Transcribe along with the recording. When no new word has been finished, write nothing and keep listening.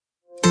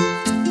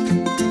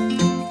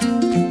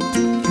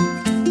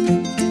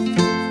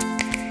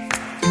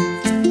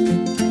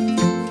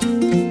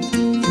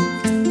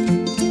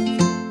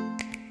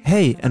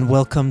Hey, and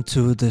welcome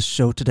to the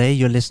show today.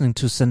 You're listening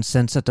to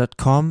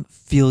Sensensor.com,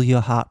 Feel Your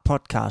Heart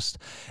podcast.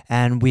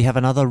 And we have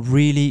another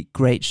really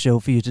great show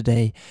for you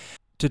today.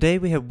 Today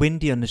we have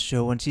Wendy on the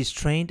show, and she's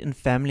trained in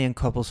family and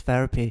couples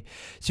therapy.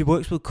 She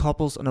works with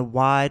couples on a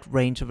wide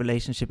range of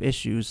relationship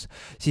issues.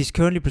 She's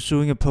currently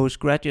pursuing a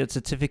postgraduate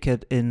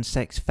certificate in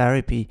sex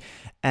therapy,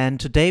 and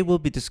today we'll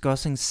be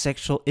discussing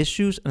sexual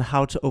issues and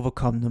how to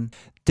overcome them.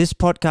 This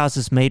podcast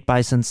is made by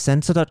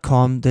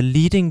Sensensor.com, the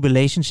leading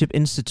relationship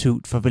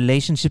institute for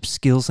relationship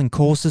skills and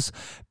courses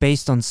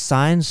based on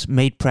science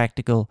made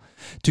practical.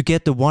 To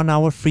get the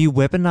 1-hour free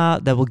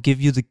webinar that will give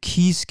you the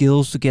key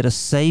skills to get a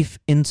safe,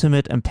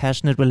 intimate, and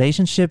passionate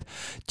relationship,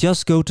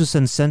 just go to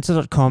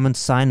Sensensor.com and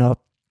sign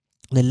up.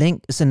 The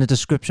link is in the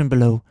description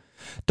below.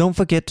 Don't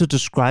forget to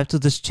subscribe to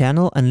this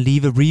channel and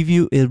leave a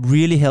review. It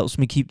really helps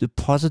me keep the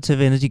positive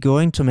energy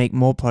going to make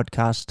more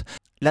podcasts.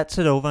 Let's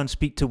head over and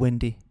speak to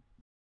Wendy.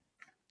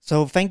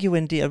 So thank you,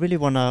 Wendy. I really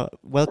want to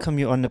welcome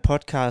you on the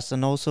podcast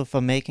and also for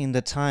making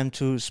the time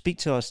to speak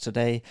to us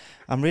today.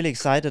 I'm really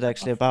excited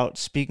actually about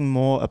speaking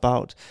more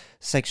about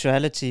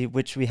sexuality,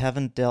 which we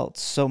haven't dealt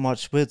so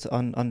much with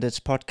on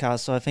this podcast.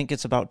 So I think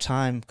it's about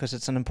time because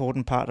it's an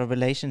important part of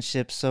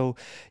relationships. So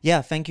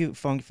yeah, thank you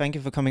for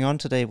coming on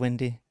today,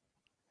 Wendy.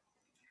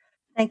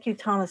 Thank you,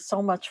 Thomas,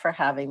 so much for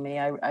having me.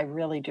 I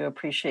really do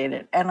appreciate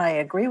it. And I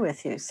agree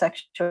with you.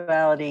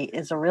 Sexuality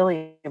is a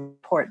really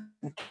important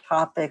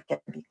topic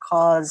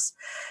because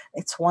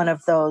it's one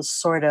of those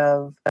sort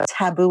of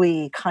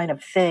taboo-y kind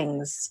of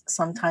things.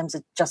 Sometimes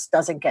it just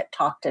doesn't get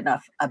talked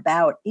enough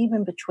about,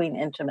 even between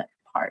intimate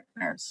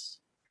partners.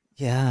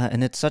 Yeah,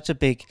 and it's such a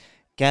big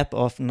gap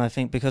often, I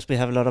think, because we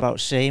have a lot about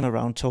shame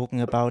around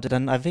talking about it.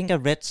 And I think I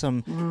read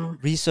some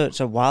research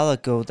a while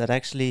ago that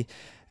actually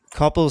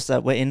couples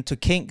that were into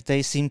kink,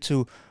 they seem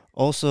to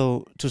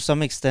also, to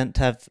some extent,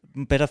 have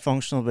better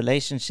functional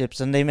relationships.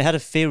 And they had a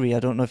theory,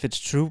 I don't know if it's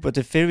true, but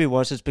the theory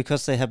was it's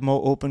because they have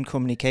more open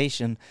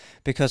communication.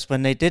 Because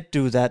when they did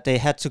do that, they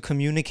had to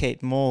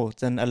communicate more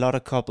than a lot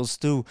of couples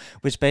do,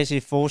 which basically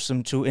forced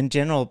them to, in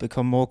general,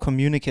 become more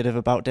communicative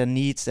about their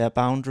needs, their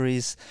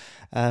boundaries.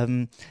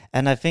 And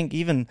I think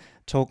even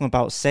talking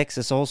about sex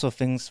is also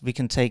things we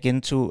can take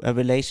into a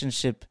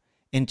relationship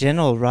in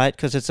general, right?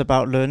 Because it's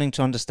about learning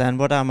to understand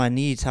what are my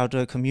needs, how do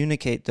I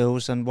communicate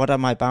those, and what are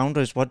my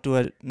boundaries, what do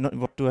I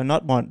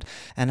not want,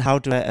 and how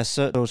do I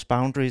assert those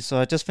boundaries. So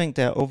I just think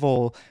they're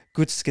overall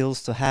good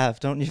skills to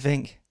have, don't you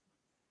think?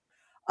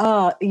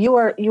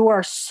 You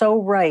are so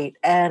right.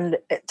 And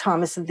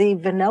Thomas, the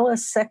vanilla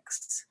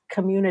sex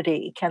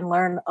community can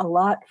learn a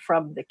lot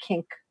from the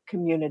kink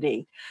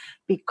community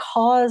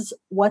because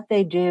what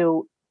they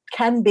do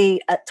can be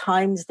at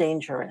times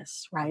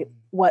dangerous, right?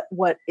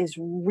 What is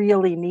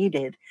really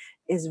needed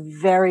is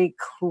very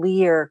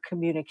clear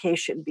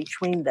communication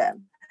between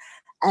them.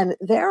 And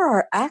there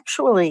are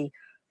actually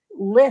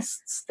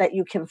lists that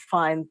you can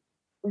find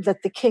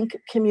that the kink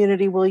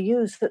community will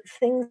use, that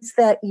things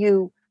that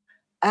you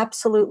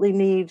absolutely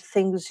need,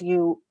 things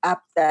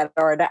that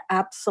are an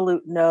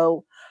absolute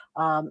no.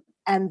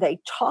 And they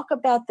talk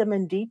about them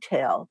in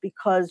detail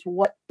because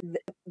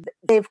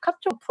they've come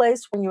to a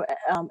place when you,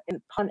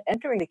 upon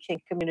entering the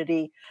kink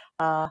community,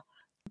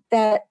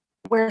 that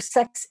where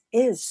sex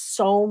is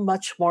so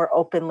much more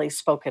openly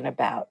spoken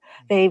about.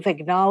 They've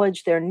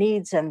acknowledged their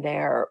needs and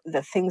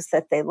the things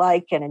that they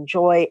like and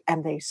enjoy,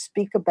 and they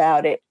speak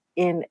about it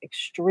in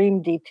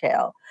extreme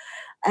detail.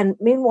 And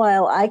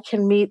meanwhile, I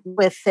can meet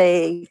with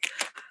a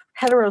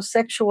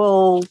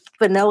heterosexual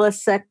vanilla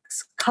sex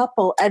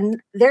couple,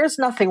 and there's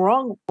nothing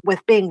wrong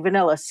with being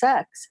vanilla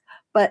sex,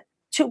 but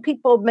two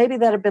people maybe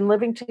that have been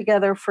living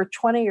together for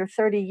 20 or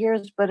 30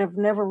 years but have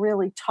never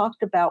really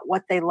talked about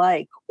what they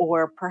like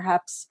or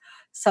perhaps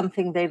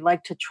something they'd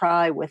like to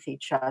try with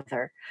each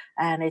other,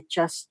 and it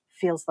just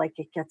feels like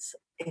it gets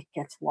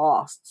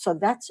lost. So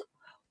that's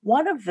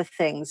one of the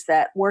things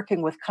that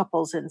working with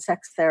couples in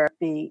sex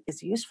therapy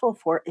is useful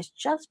for, is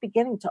just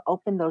beginning to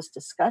open those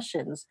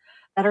discussions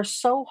that are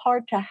so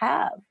hard to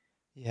have.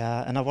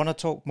 Yeah, and I want to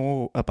talk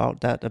more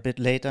about that a bit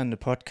later in the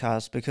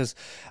podcast because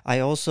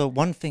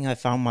one thing I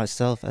found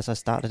myself as I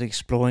started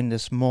exploring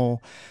this more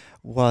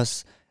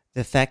was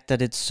the fact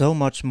that it's so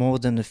much more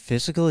than a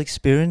physical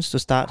experience to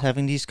start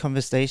having these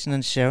conversations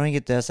and sharing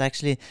it. There's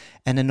actually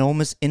an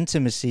enormous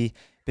intimacy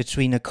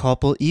between a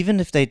couple, even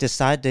if they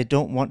decide they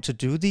don't want to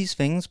do these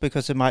things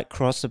because it might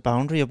cross the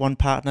boundary of one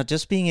partner.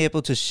 Just being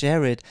able to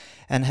share it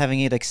and having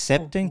it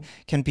accepting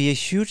can be a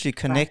hugely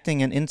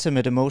connecting and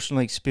intimate emotional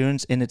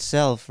experience in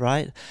itself,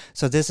 right?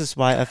 So this is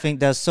why I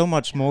think there's so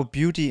much more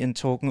beauty in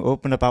talking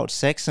open about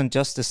sex than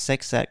just the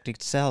sex act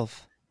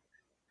itself.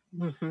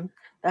 Mm-hmm.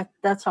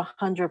 That's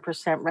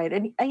 100% right,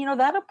 and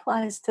that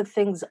applies to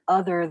things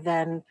other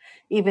than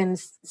even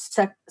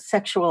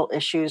sexual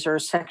issues or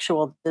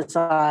sexual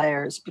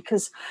desires.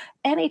 Because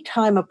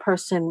anytime a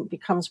person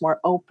becomes more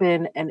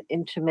open and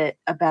intimate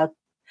about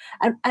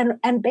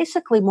and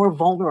basically more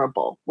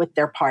vulnerable with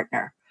their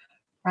partner,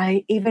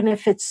 right? Even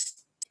if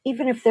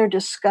they're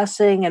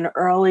discussing an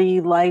early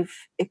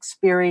life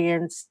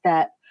experience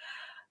that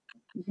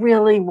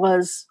really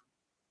was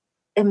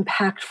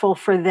impactful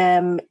for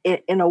them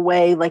in a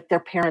way, like their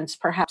parents,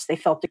 perhaps they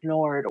felt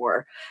ignored,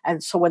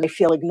 and so when they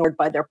feel ignored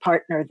by their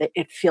partner, that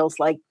it feels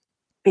like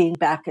being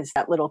back as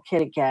that little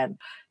kid again.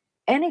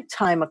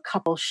 Anytime a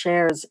couple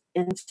shares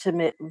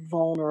intimate,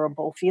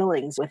 vulnerable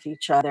feelings with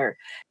each other,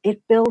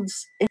 it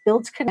builds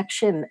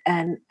connection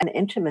and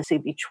intimacy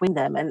between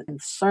them, and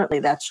certainly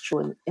that's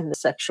true in the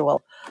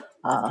sexual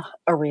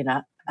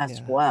arena as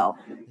Yeah. well.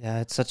 Yeah,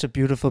 it's such a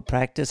beautiful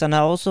practice. And I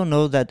also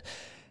know that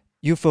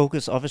you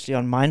focus obviously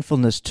on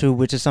mindfulness too,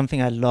 which is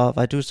something I love.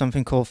 I do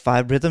something called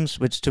 5 Rhythms,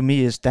 which to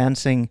me is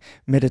dancing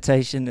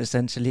meditation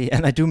essentially.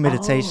 And I do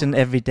meditation Oh,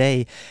 every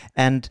day.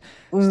 And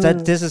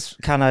that mm, this is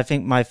kind of, I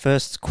think, my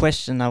first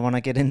question I want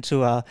to get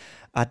into our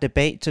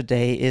debate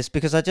today is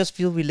because I just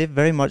feel we live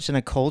very much in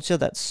a culture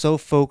that's so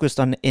focused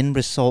on end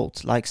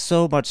result. Like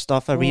so much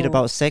stuff I read mm,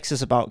 about sex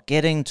is about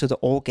getting to the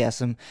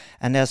orgasm.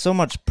 And there's so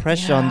much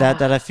pressure on that yeah.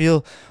 that I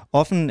feel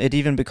often it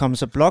even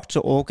becomes a block to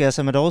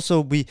orgasm. And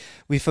also we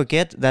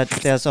forget that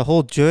there's a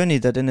whole journey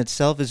that in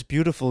itself is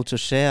beautiful to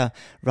share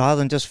rather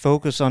than just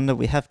focus on that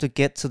we have to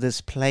get to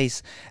this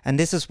place. And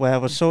this is where I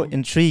was so Mhm.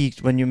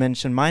 intrigued when you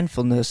mentioned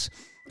mindfulness,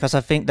 because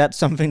I think that's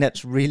something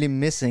that's really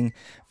missing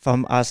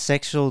from our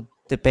sexual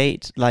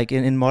debate, like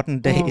in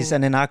modern days Mm.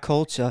 and in our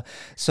culture.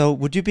 So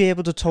would you be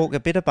able to talk a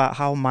bit about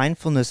how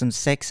mindfulness and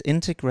sex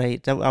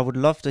integrate? I would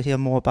love to hear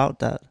more about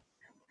that.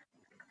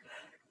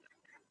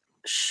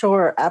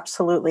 Sure,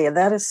 absolutely. And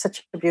that is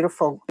such a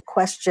beautiful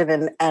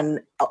question.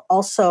 And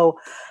also,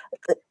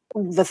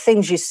 the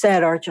things you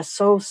said are just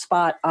so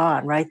spot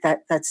on, right?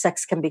 That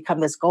sex can become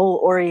this goal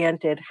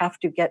oriented, have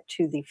to get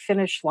to the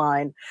finish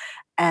line,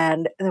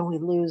 and then we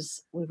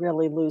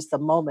really lose the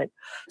moment.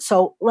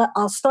 So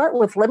I'll start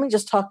with, let me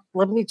just,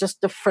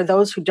 for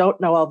those who don't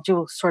know, I'll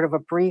do sort of a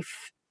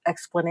brief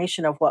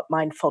explanation of what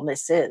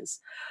mindfulness is,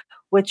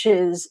 which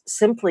is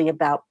simply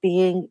about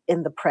being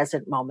in the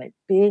present moment,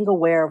 being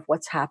aware of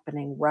what's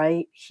happening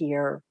right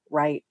here,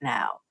 right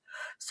now.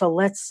 So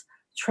let's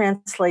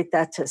translate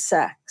that to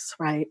sex,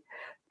 right?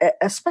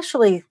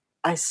 Especially,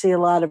 I see a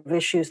lot of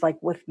issues like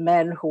with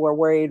men who are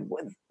worried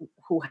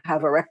who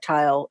have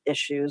erectile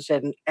issues,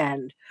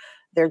 and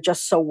they're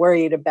just so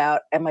worried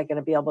about, am I going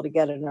to be able to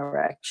get an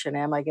erection?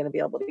 Am I going to be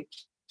able to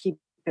keep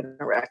an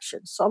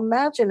erection? So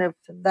imagine if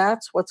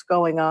that's what's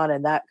going on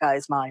in that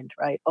guy's mind,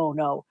 right? Oh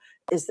no,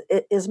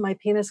 is my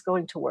penis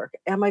going to work?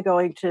 Am I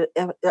going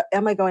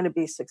to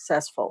be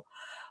successful?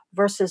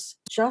 Versus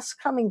just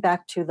coming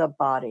back to the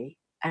body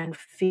and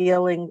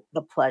feeling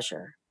the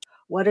pleasure.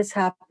 What is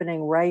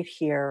happening right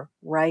here,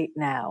 right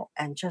now?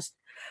 And just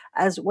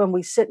as when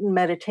we sit in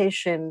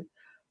meditation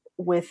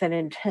with an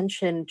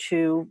intention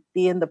to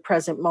be in the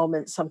present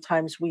moment,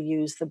 sometimes we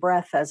use the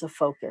breath as a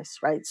focus,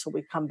 right? So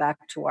we come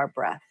back to our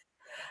breath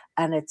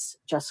and it's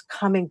just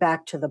coming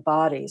back to the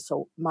body.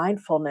 So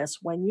mindfulness,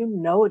 when you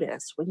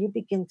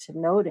begin to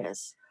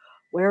notice,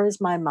 where is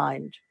my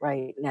mind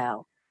right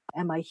now?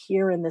 Am I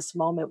here in this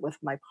moment with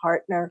my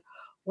partner?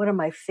 What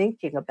am I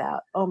thinking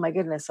about? Oh my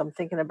goodness, I'm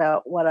thinking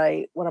about what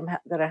I'm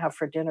going to have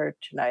for dinner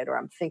tonight, or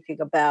I'm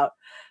thinking about,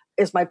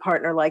 is my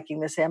partner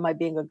liking this? Am I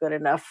being a good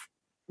enough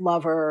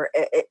lover?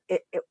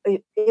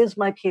 Is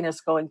my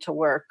penis going to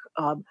work?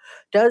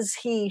 Does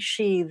he,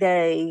 she,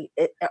 they,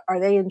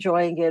 are they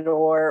enjoying it,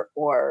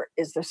 or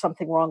is there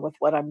something wrong with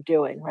what I'm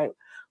doing? Right?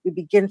 We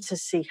begin to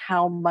see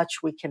how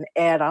much we can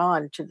add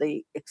on to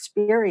the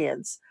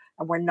experience,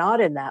 and we're not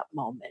in that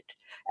moment,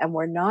 and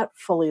we're not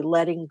fully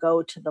letting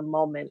go to the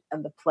moment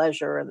and the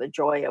pleasure and the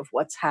joy of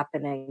what's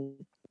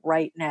happening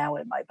right now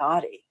in my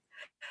body.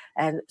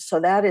 And so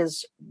that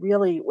is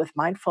really, with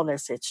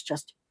mindfulness, it's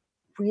just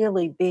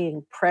really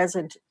being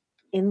present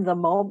in the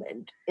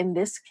moment, in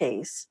this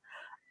case,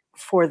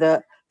 for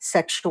the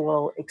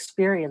sexual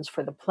experience,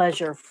 for the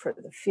pleasure, for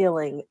the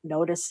feeling,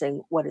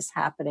 noticing what is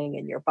happening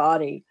in your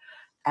body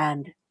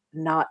and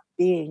not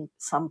being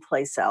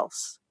someplace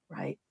else,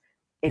 right?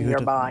 In your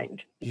Beautiful.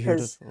 mind.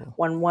 Because Beautiful.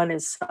 when one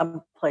is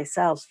someplace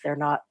else, they're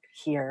not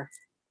here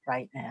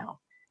right now.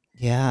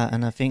 Yeah,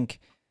 and I think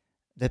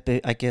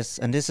I guess,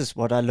 and this is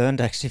what I learned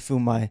actually through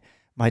my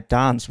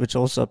dance, which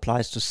also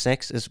applies to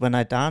sex, is when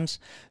I dance,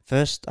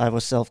 first I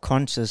was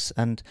self-conscious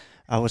and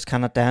I was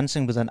kind of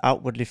dancing with an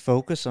outwardly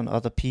focus on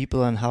other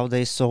people and how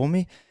they saw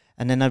me.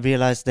 And then I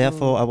realized,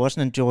 therefore, Mm, I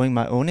wasn't enjoying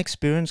my own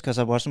experience because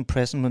I wasn't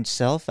present with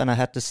self, and I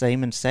had the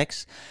same in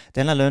sex.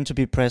 Then I learned to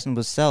be present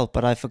with self,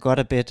 but I forgot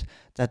a bit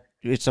that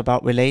it's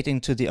about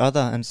relating to the other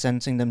and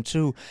sensing them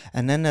too.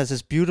 And then there's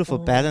this beautiful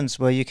mm, balance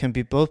where you can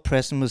be both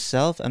present with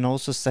self and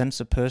also sense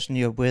the person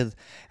you're with.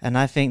 And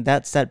I think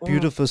that's that mm,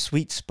 beautiful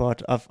sweet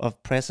spot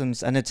of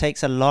presence. And it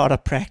takes a lot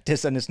of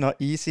practice and it's not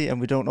easy and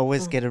we don't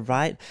always mm, get it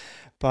right.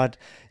 But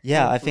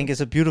yeah, I mhm, think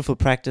it's a beautiful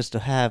practice to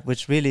have,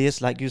 which really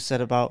is, like you said,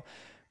 about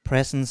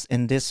presence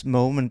in this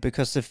moment,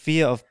 because the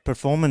fear of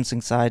performance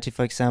anxiety,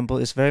 for example,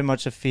 is very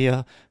much a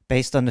fear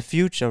based on the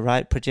future,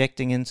 right?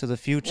 Projecting into the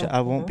future,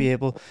 I won't be mhm,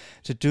 able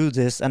to do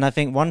this. And I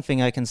think one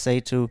thing I can say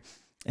to,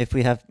 if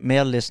we have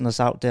male listeners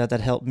out there, that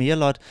helped me a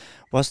lot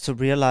was to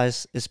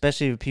realize,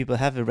 especially if people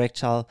have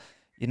erectile,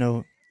 you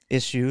know,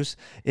 issues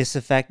is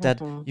the fact that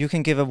Mm-hmm. you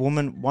can give a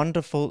woman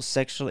wonderful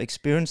sexual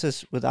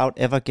experiences without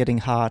ever getting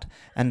hard,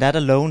 and that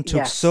alone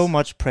took so Yes.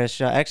 much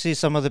pressure. Actually,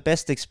 some of the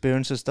best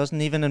experiences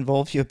doesn't even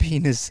involve your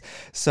penis,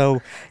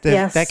 so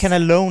that can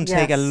Yes. alone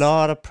take a Yes.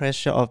 lot of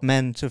pressure of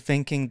men to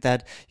thinking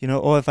that,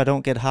 oh, if I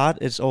don't get hard,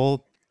 it's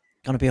all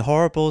gonna be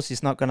horrible.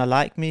 She's not gonna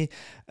like me.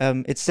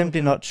 It's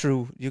simply Mm-hmm. not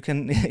true. You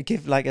can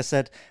give, like I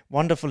said,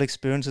 wonderful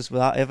experiences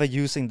without ever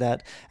using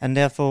that, and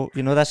therefore,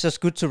 that's just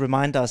good to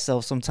remind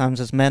ourselves sometimes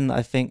as men.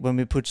 I think when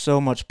we put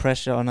so much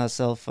pressure on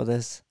ourselves for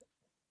this.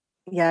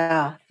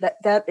 Yeah,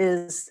 that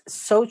is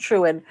so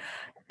true,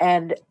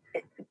 and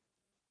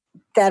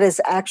that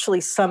is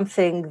actually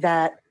something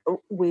that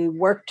we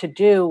work to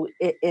do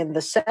in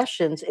the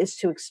sessions, is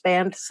to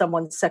expand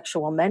someone's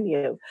sexual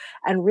menu.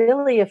 And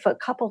really, if a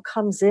couple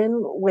comes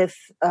in with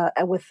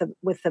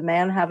the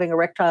man having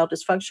erectile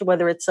dysfunction,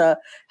 whether it's a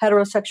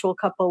heterosexual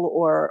couple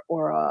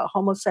or a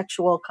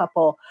homosexual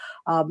couple,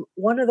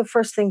 one of the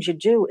first things you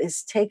do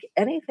is take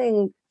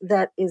anything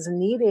that is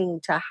needing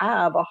to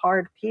have a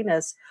hard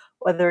penis,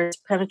 whether it's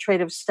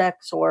penetrative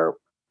sex or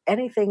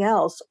anything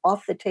else,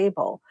 off the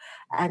table,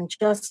 and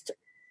just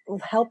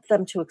help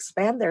them to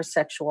expand their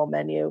sexual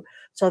menu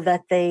so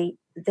that they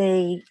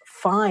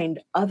find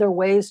other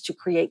ways to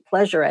create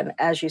pleasure. And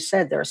as you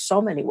said, there are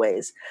so many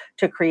ways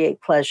to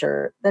create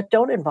pleasure that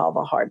don't involve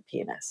a hard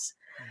penis.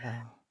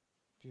 Yeah,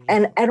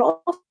 and beautiful. and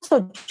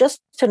also,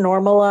 just to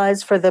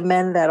normalize for the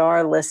men that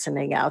are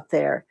listening out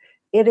there,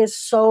 it is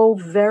so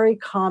very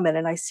common,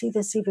 and I see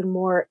this even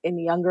more in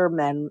younger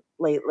men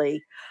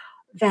lately,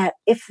 that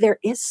if there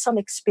is some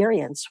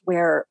experience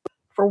where,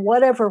 for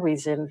whatever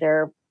reason,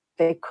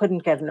 they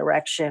couldn't get an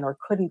erection or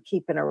couldn't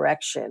keep an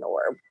erection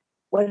or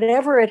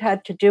whatever it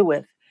had to do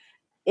with,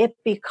 it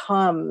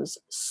becomes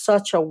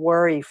such a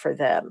worry for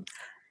them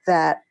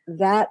that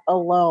that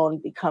alone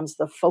becomes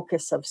the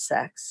focus of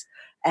sex,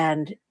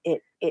 and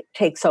it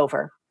takes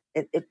over.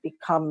 It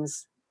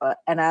becomes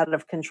an out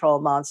of control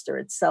monster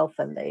itself,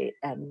 and they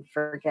and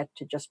forget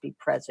to just be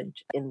present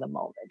in the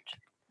moment.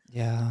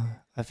 Yeah,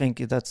 I think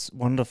that's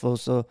wonderful.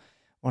 So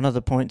one of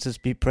the points is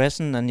be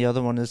present, and the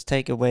other one is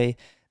take away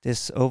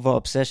this over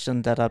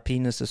obsession that our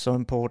penis is so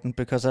important,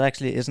 because it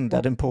actually isn't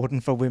that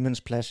important for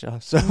women's pleasure.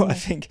 So I Mm,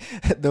 think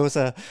those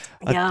are,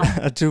 yeah.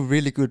 are two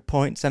really good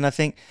points. And I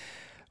think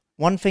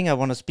one thing I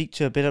want to speak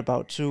to a bit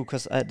about too,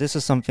 because this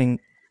is something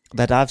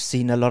that I've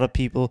seen a lot of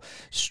people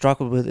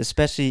struggle with,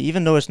 especially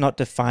even though it's not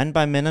defined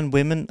by men and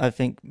women. I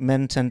think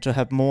men tend to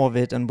have more of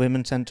it and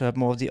women tend to have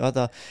more of the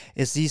other,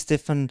 is these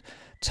different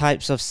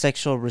types of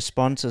sexual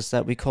responses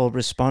that we call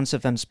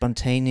responsive and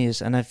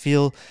spontaneous. And I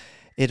feel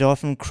it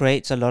often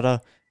creates a lot of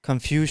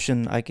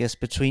confusion, I guess,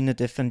 between the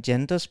different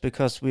genders,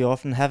 because we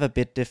often have a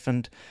bit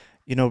different,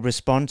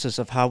 responses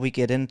of how we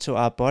get into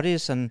our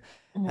bodies and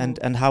and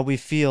Mhm. and how we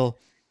feel,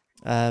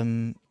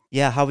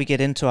 how we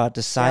get into our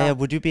desire. Yeah.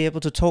 Would you be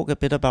able to talk a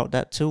bit about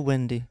that too,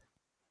 Wendy?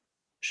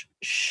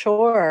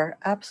 Sure,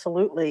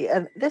 absolutely.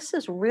 And this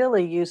is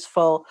really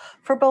useful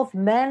for both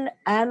men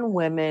and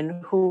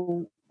women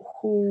who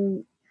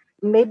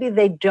maybe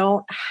they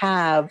don't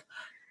have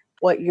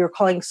what you're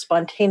calling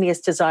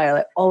spontaneous desire.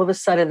 Like, all of a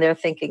sudden they're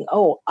thinking,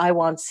 "Oh, I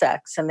want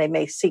sex," and they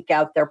may seek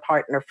out their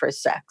partner for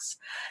sex.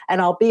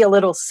 And I'll be a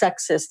little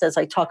sexist as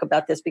I talk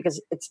about this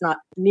because it's not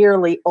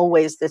nearly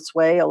always this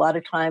way. A lot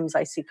of times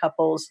I see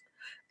couples,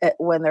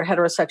 when they're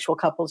heterosexual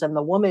couples and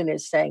the woman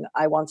is saying,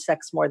 "I want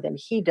sex more than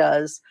he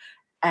does,"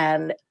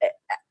 and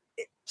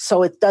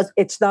so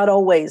it's not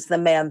always the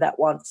man that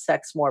wants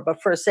sex more.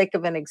 But for the sake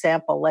of an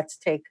example, let's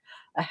take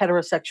a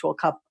heterosexual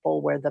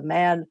couple where the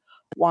man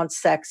wants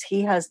sex,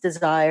 he has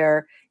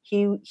desire,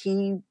 he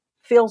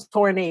feels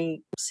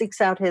horny, seeks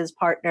out his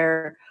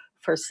partner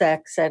for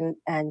sex,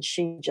 and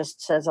she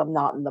just says, "I'm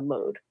not in the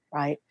mood,"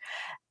 right?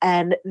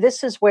 And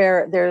this is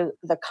where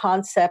the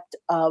concept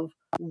of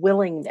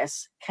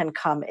willingness can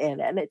come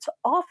in. And it's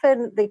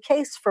often the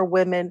case for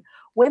women.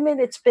 Women,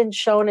 it's been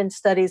shown in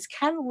studies,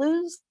 can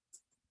lose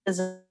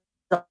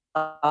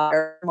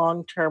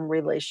long-term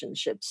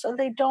relationships. So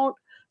they don't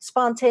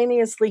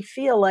spontaneously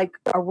feel like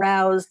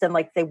aroused and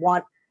like they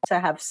want to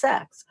have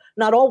sex.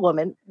 Not all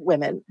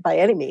women by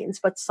any means,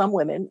 but some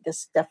women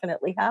this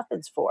definitely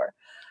happens for.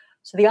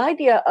 So the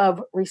idea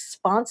of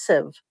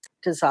responsive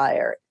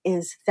desire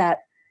is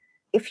that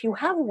if you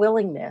have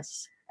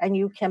willingness and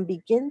you can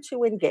begin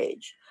to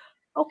engage,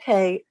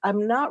 okay,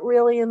 I'm not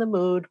really in the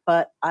mood,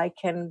 but I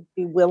can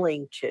be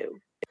willing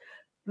to,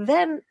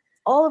 then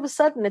all of a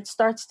sudden it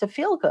starts to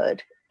feel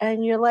good.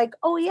 And you're like,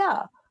 oh,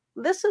 yeah,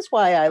 this is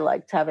why I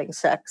liked having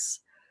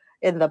sex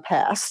in the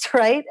past,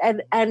 right?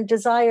 And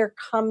desire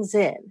comes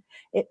in.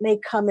 It may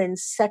come in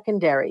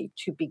secondary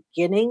to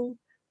beginning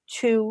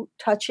to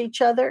touch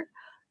each other,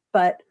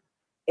 but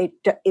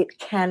it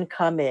can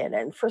come in.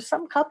 And for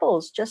some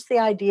couples, just the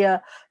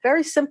idea,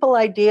 very simple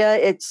idea.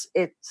 It's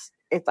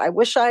I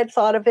wish I had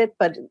thought of it,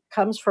 but it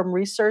comes from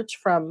research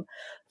from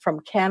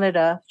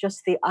Canada.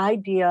 Just the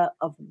idea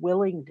of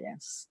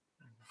willingness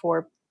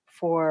for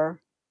for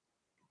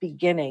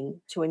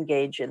beginning to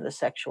engage in the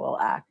sexual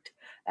act,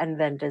 and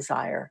then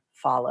desire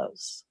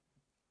follows.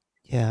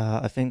 Yeah,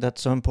 I think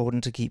that's so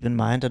important to keep in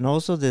mind. And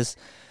also this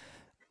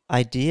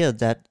idea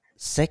that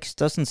sex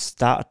doesn't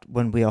start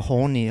when we are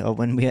horny or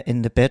when we are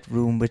in the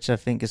bedroom, which I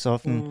think is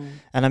often, Mm.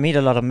 and I meet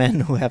a lot of men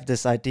who have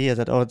this idea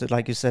that, oh,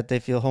 like you said, they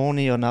feel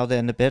horny or now they're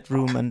in the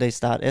bedroom and they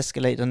start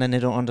escalating and then they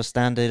don't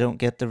understand, they don't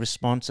get the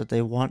response that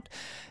they want.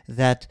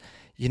 That,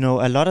 you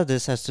know, a lot of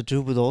this has to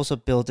do with also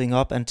building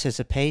up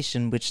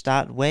anticipation, which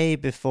start way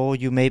before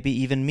you maybe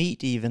even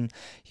meet even.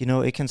 You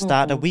know, it can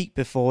start a Hmm. week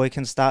before, it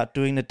can start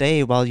during the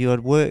day while you're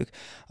at work,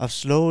 of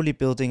slowly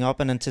building up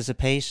an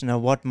anticipation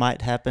of what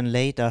might happen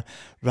later,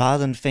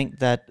 rather than think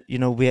that, you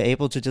know, we're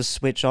able to just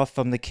switch off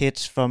from the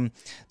kids, from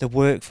the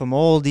work, from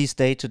all these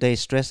day-to-day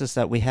stresses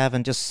that we have,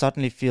 and just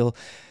suddenly feel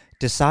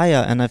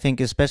desire. And I think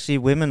especially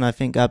women, I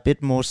think, are a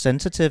bit more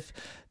sensitive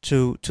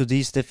to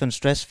these different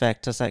stress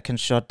factors that can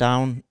shut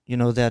down, you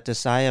know, their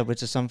desire,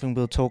 which is something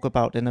we'll talk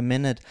about in a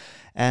minute.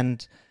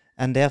 And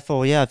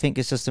therefore, yeah, I think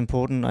it's just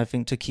important, I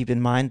think, to keep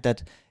in mind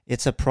that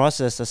it's a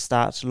process that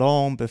starts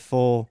long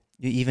before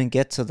you even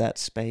get to that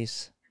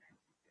space.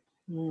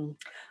 Mm.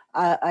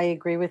 I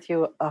agree with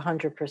you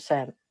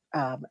 100%.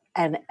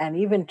 And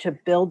even to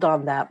build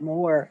on that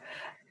more,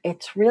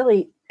 it's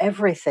really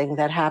everything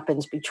that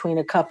happens between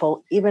a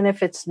couple, even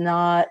if it's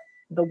not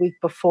the week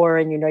before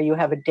and you know you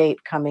have a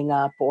date coming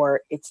up,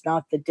 or it's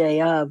not the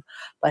day of,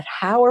 but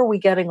how are we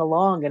getting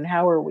along and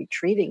how are we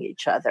treating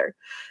each other?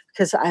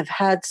 Because I've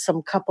had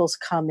some couples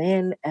come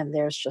in and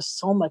there's just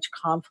so much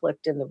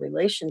conflict in the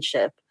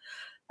relationship.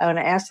 And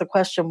when I ask the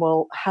question,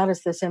 well, how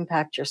does this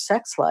impact your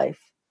sex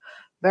life?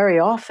 Very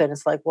often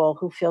it's like, well,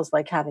 who feels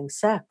like having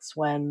sex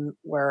when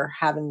we're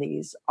having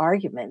these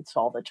arguments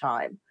all the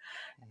time?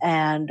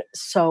 And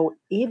so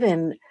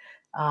even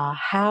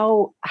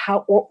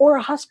or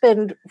a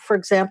husband, for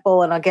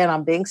example, and again,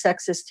 I'm being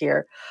sexist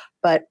here,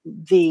 but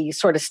the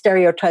sort of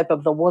stereotype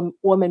of the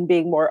woman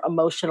being more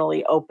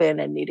emotionally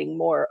open and needing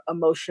more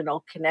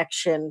emotional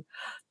connection.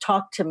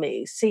 Talk to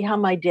me, see how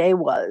my day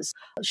was,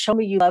 show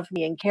me you love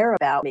me and care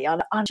about me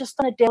on just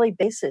on a daily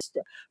basis.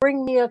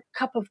 Bring me a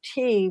cup of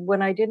tea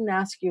when I didn't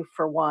ask you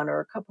for one,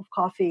 or a cup of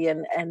coffee,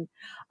 and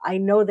I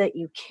know that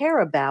you care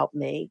about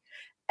me.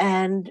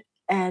 And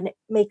it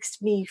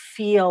makes me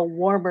feel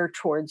warmer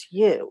towards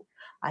you.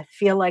 I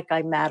feel like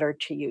I matter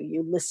to you.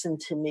 You listen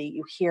to me,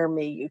 you hear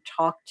me, you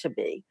talk to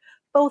me,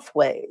 both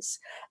ways.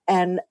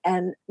 And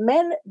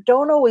men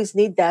don't always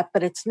need that,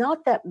 but it's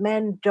not that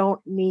men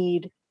don't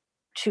need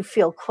to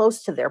feel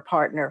close to their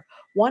partner.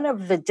 One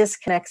of the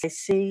disconnects I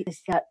see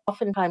is that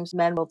oftentimes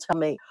men will tell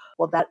me,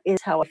 well, that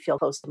is how I feel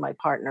close to my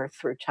partner,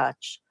 through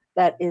touch.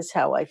 That is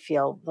how I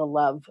feel the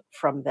love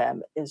from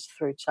them, is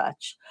through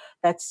touch.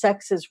 That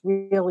sex is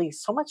really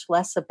so much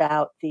less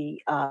about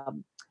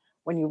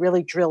when you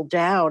really drill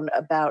down,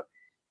 about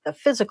the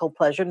physical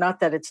pleasure, not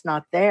that it's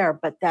not there,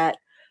 but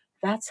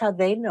that's how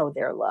they know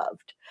they're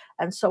loved.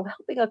 And so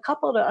helping a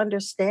couple to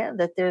understand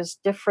that there's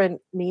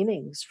different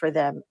meanings for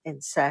them in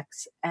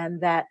sex,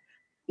 and that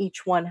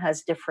each one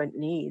has different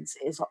needs,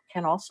 is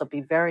can also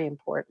be very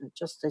important,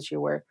 just as you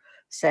were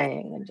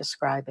saying and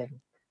describing.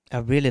 I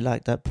really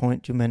like that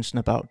point you mentioned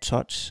about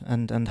touch,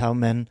 and how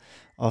men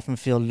often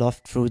feel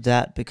loved through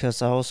that,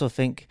 because I also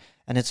think,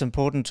 and it's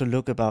important to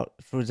look about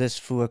through this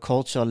through a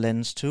cultural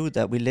lens too,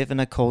 that we live in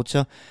a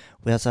culture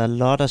where there's a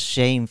lot of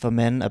shame for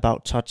men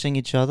about touching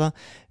each other,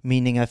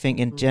 meaning I think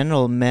in Mhm.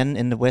 general men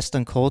in the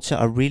Western culture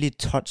are really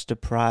touch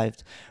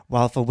deprived,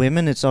 while for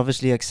women it's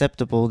obviously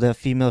acceptable. Their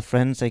female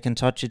friends, they can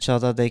touch each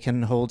other, they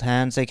can hold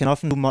hands, they can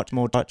often do much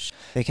more touch,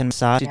 they can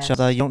massage each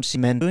other. Yes. You don't see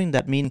men doing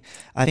that, meaning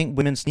I think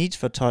women's needs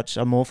for touch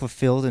are more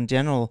fulfilled in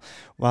general,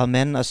 while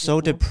men are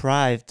so Hmm.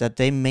 deprived that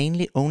they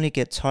mainly only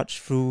get touch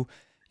through,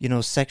 you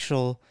know,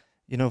 sexual,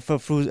 you know,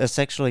 through a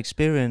sexual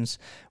experience,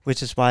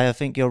 which is why I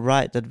think you're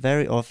right that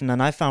very often,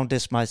 and I found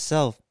this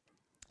myself,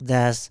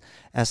 there's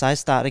as I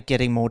started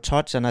getting more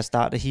touch and I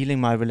started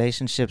healing my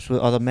relationships with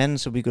other men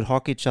so we could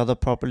hug each other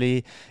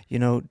properly, you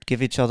know,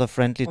 give each other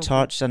friendly Hmm.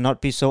 touch and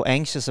not be so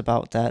anxious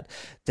about that,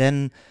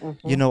 then,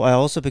 you Hmm. know, I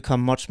also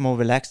become much more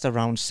relaxed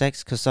around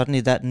sex because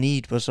suddenly that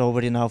need was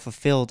already now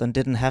fulfilled and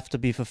didn't have to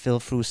be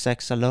fulfilled through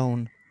sex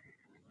alone.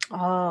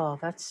 Oh,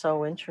 that's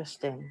so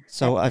interesting.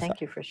 So I've Thank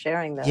you for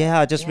sharing that. Yeah,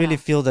 I just really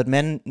Yeah. feel that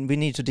men, we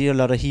need to do a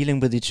lot of healing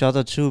with each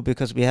other too,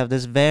 because we have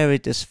this very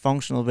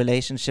dysfunctional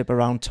relationship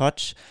around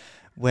touch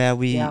where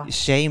we Yeah.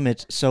 shame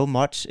it so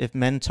much if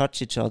men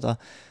touch each other,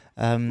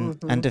 and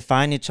Hmm.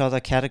 define each other,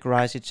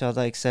 categorize each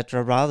other,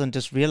 etc., rather than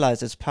just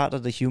realize it's part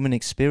of the human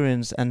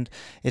experience and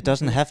it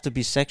doesn't Hmm. have to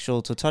be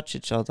sexual to touch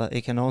each other.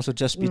 It can also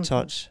just be Hmm.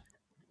 touch.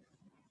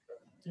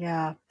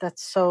 Yeah,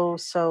 that's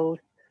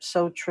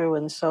so true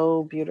and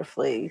so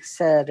beautifully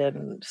said,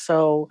 and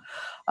so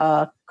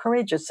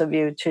courageous of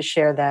you to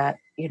share that,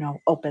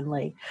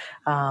 openly,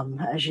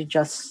 as you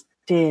just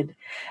did.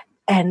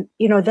 And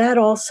that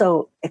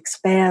also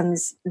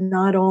expands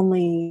not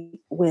only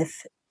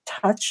with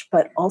touch,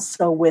 but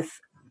also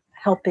with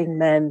helping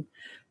men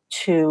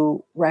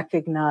to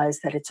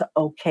recognize that it's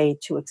okay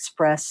to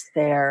express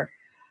their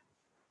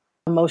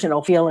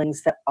emotional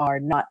feelings that are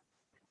not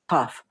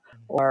tough,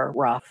 or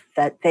rough,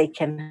 that they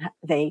can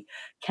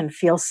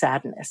feel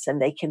sadness,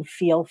 and they can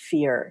feel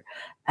fear,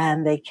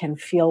 and they can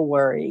feel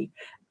worry,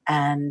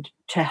 and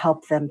to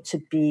help them to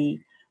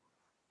be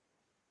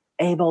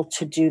able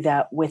to do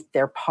that with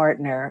their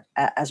partner,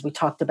 as we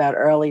talked about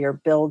earlier,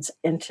 builds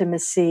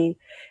intimacy.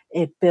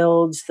 It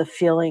builds the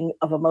feeling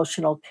of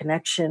emotional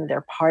connection.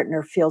 Their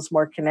partner feels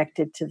more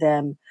connected to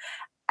them.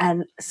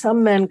 And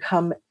some men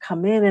come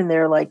in and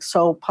they're like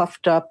so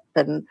puffed up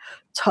and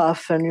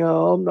tough, and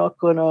I'm not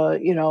gonna,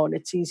 and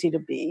it's easy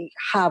to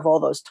have all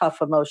those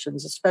tough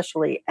emotions,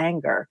 especially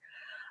anger.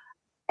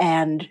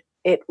 And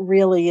it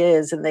really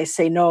is. And they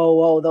say,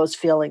 no, oh, those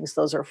feelings,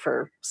 those are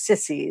for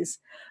sissies.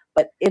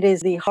 But it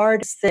is the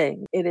hardest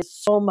thing. It is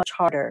so much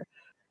harder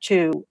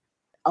to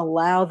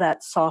allow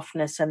that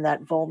softness and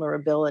that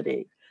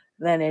vulnerability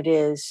than it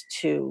is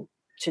to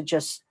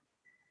just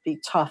be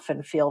tough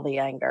and feel the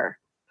anger.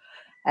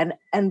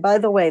 And by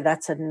the way,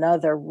 that's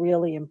another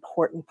really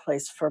important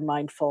place for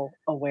mindful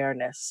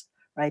awareness,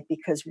 right?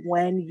 Because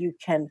when you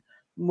can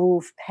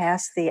move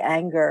past the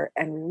anger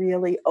and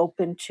really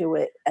open to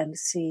it and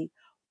see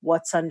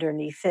what's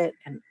underneath it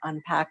and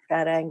unpack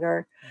that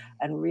anger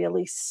and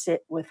really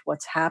sit with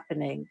what's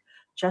happening,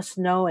 just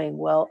knowing,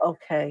 well,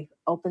 okay,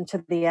 open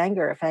to the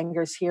anger. If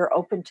anger's here,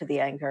 open to the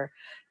anger.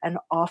 And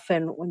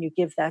often when you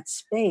give that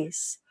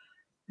space,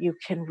 you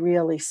can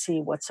really see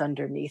what's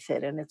underneath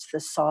it. And it's the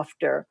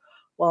softer,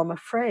 well, I'm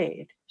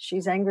afraid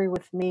she's angry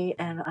with me,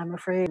 and I'm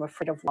afraid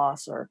of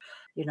loss, or,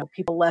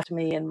 people left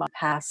me in my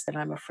past and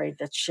I'm afraid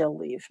that she'll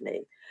leave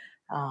me.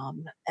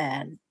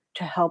 And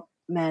to help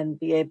men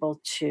be able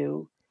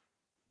to,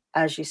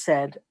 as you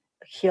said,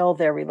 heal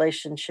their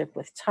relationship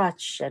with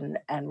touch,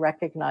 and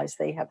recognize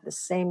they have the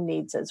same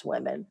needs as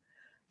women,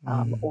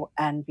 Mm.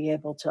 and be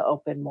able to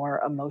open more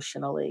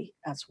emotionally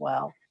as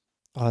well.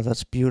 Oh,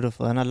 that's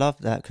beautiful. And I love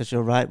that because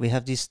you're right. We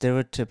have these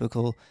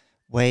stereotypical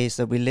ways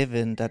that we live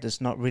in that is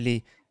not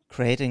really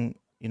creating,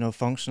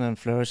 functional and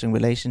flourishing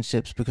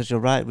relationships, because you're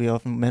right. We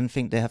often, men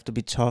think they have to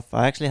be tough.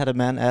 I actually had a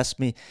man ask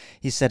me,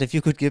 he said, if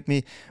you could give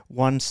me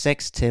one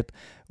sex tip,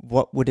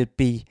 what would it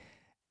be?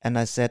 And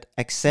I said,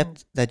 Mm.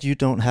 accept that you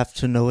don't have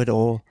to know it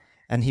all.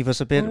 And he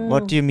was a bit,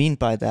 what Mm. do you mean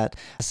by that?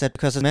 I said,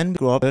 because as men, we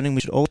grow up learning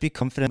we should always be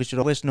confident, we should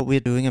always know what we're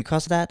doing. And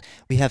because of that,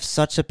 we have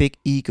such a big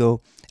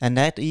ego. And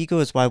that ego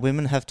is why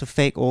women have to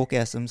fake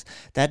orgasms.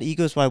 That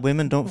ego is why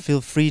women don't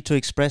feel free to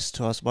express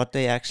to us what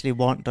they actually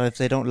want, or if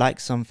they don't like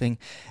something.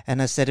 And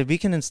I said, if we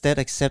can instead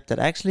accept that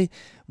actually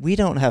we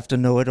don't have to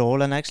know it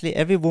all, and actually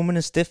every woman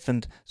is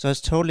different, so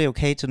it's totally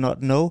okay to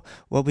not know.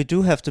 What we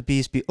do have to be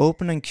is be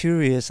open and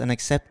curious and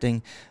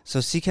accepting,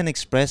 so she can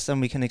express and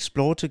we can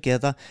explore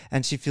together,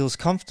 and she feels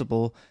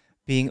comfortable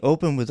being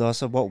open with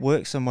us of what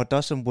works and what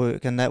doesn't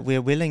work, and that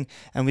we're willing,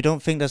 and we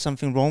don't think there's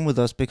something wrong with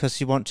us because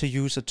you want to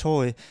use a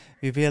toy.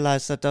 We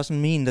realize that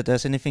doesn't mean that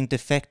there's anything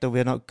defect or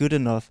we're not good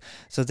enough.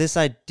 So this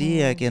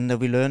idea Mm. again that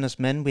we learn as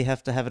men, we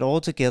have to have it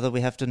all together,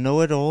 we have to know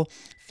it all,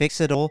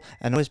 fix it all,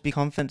 and always be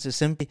confident, is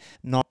simply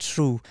not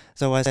true.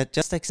 So I said,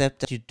 just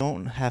accept that you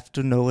don't have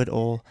to know it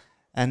all.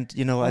 And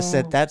I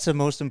said Mm. that's the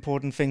most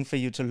important thing for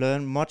you to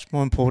learn, much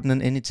more important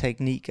than any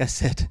technique. I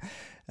said,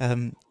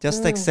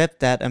 just Mm. accept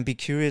that and be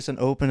curious and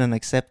open and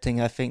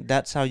accepting. I think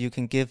that's how you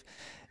can give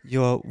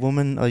your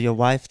woman or your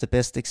wife the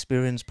best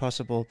experience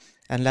possible,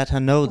 and let her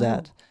know Mm.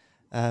 that.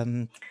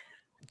 Um,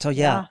 so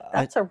yeah, Yeah,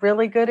 that's a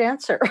really good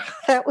answer.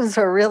 That was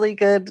a really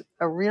good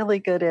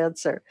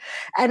answer.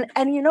 And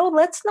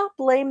let's not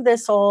blame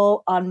this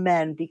all on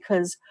men,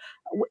 because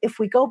if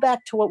we go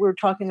back to what we were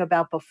talking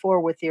about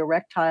before with the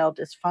erectile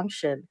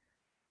dysfunction,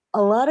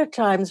 a lot of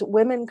times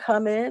women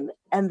come in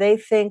and they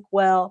think,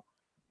 well,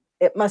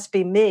 it must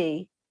be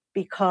me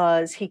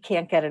because he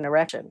can't get an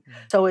erection.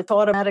 So it's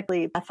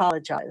automatically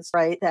pathologized,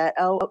 right? That,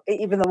 oh,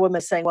 even the woman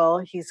is saying, well,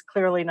 he's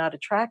clearly not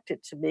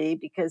attracted to me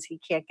because he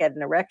can't get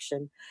an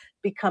erection,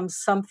 becomes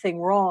something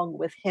wrong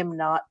with him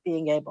not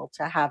being able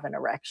to have an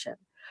erection,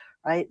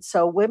 right?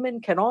 So we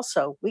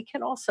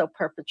can also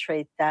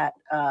perpetrate that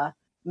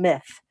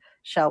myth,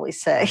 shall we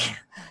say, Mm.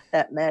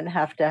 that men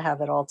have to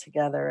have it all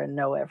together and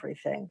know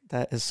everything.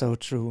 That is so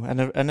true,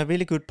 and a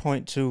really good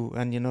point too.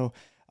 And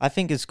I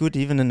think it's good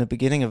even in the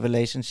beginning of a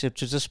relationship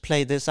to just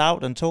play this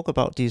out and talk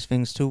about these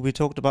things too. We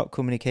talked about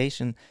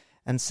communication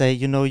and say,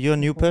 you're a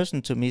new Mhm.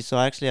 person to me, so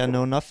actually I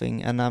know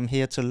nothing, and I'm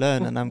here to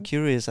learn, and I'm Mhm.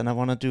 curious, and I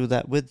want to do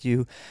that with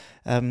you.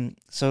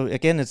 So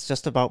again, it's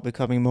just about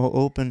becoming more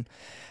open.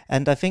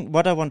 And I think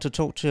what I want to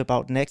talk to you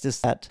about next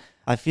is that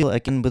I feel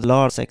again with a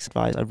lot of sex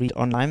advice I read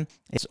online,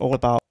 it's all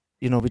about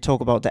we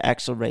talk about the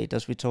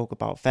accelerators, we talk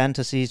about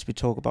fantasies, we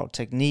talk about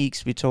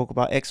techniques, we talk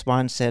about X, Y,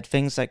 and Z,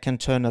 things that can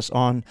turn us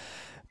on.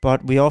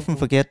 But we often Mhm.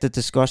 forget the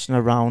discussion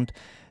around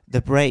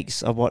the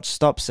brakes of what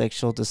stops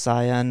sexual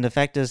desire. And the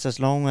fact is, as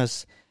long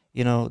as,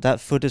 that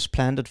foot is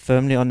planted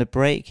firmly on the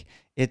brake,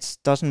 it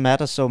doesn't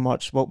matter so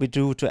much what we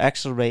do to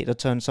accelerate or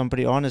turn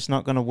somebody on. It's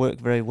not going to work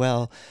very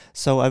well.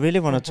 So I really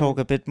want to talk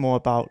Mhm. a bit more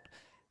about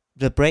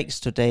the breaks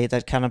today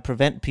that kind of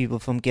prevent people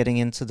from getting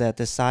into their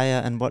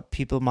desire, and what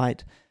people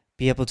might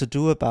be able to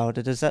do about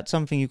it. Is that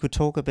something you could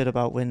talk a bit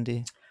about,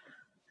 Wendy?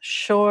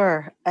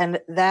 Sure. And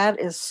that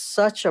is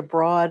such a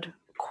broad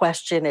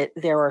question.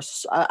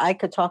 I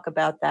could talk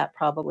about that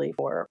probably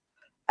for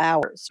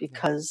hours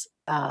because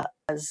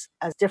as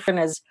different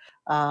as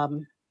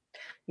um,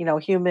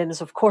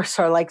 humans, of course,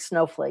 are like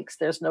snowflakes.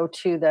 There's no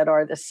two that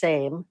are the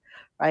same,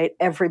 right?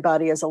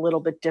 Everybody is a little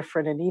bit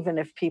different. And even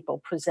if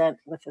people present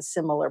with a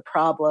similar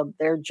problem,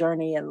 their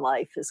journey in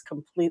life is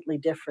completely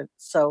different.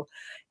 So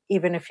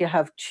even if you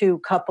have two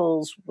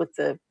couples with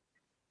the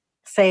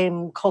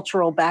same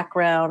cultural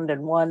background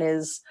and one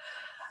is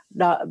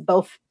not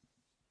both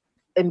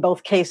in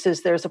both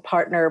cases there's a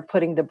partner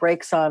putting the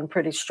brakes on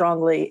pretty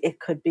strongly, it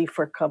could be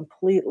for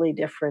completely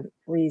different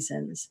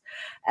reasons.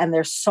 And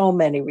there's so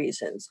many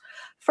reasons.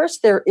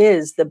 First, there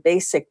is the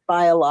basic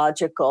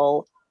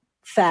biological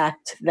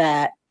fact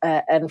that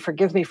and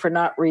forgive me for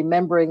not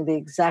remembering the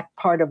exact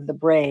part of the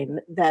brain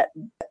that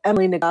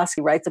Emily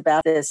Nagoski writes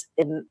about this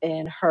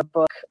in her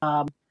book,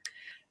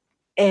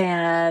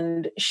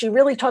 and she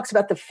really talks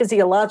about the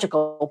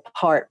physiological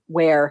part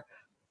where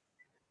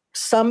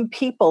some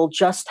people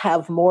just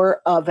have more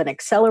of an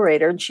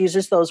accelerator, and she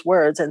uses those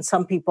words, and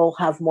some people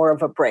have more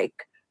of a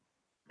brake.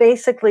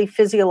 Basically,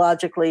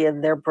 physiologically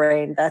in their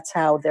brain, that's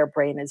how their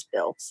brain is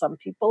built. Some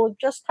people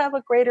just have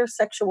a greater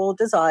sexual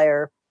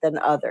desire than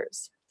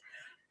others.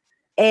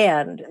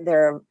 And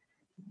there are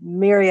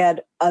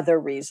myriad other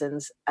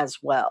reasons as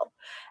well.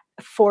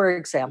 For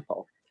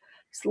example,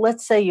 so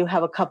let's say you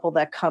have a couple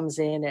that comes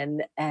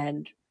in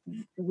and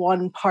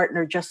one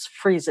partner just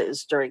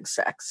freezes during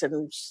sex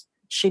and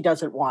she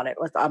doesn't want it.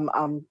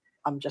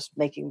 I'm just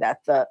making that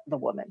the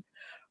woman,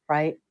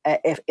 right?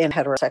 If in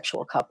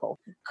heterosexual couple,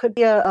 could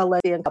be a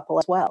lesbian couple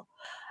as well.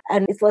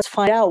 And let's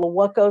find out, well,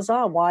 what goes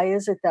on. Why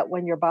is it that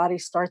when your body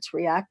starts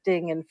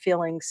reacting and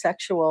feeling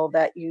sexual,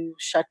 that you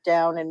shut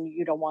down and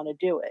you don't want to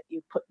do it?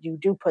 You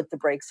do put the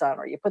brakes on,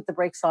 or you put the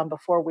brakes on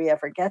before we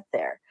ever get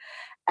there.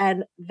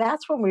 And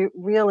that's when we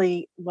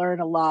really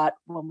learn a lot,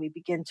 when we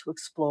begin to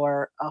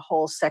explore a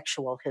whole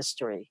sexual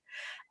history.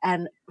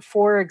 And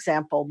for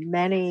example,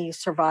 many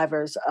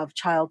survivors of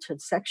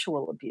childhood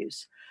sexual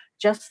abuse,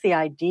 just the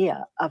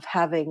idea of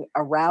having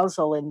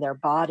arousal in their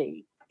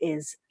body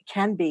is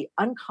can be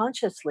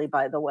unconsciously,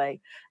 by the way,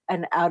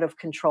 an out of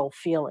control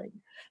feeling,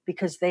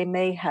 because they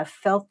may have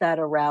felt that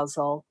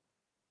arousal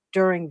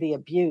during the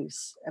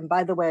abuse. And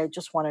by the way, I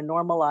just want to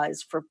normalize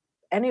for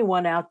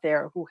anyone out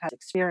there who has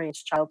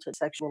experienced childhood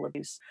sexual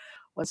abuse.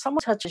 When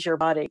someone touches your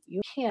body,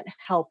 you can't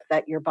help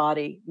that your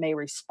body may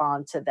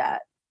respond to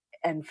that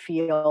and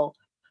feel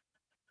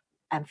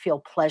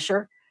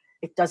pleasure.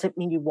 It doesn't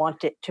mean you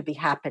want it to be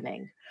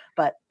happening,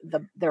 but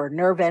there are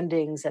nerve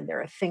endings and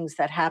there are things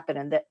that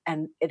happen,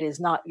 and it is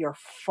not your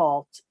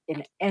fault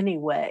in any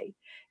way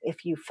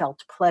if you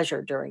felt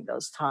pleasure during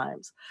those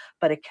times.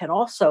 But it can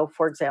also,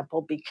 for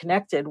example, be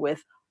connected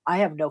with, I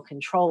have no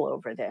control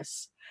over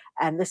this,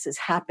 and this is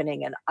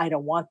happening, and I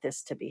don't want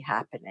this to be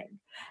happening.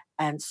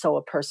 And so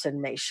a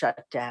person may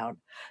shut down.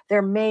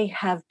 There may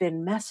have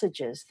been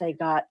messages they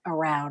got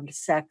around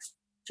sex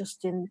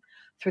just in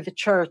through the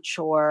church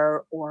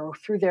or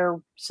through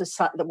their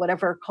society,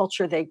 whatever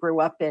culture they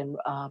grew up in.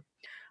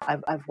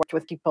 I've worked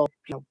with people,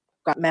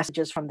 got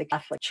messages from the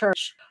Catholic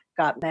Church,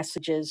 got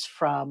messages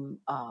from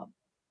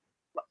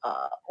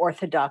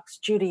Orthodox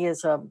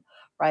Judaism,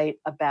 right,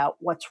 about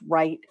what's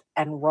right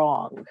and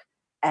wrong,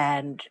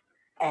 and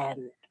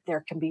and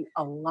there can be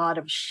a lot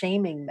of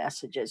shaming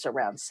messages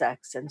around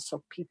sex, and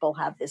so people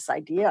have this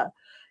idea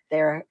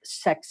their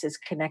sex is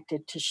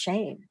connected to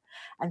shame,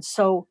 and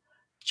so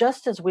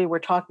just as we were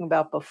talking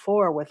about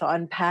before with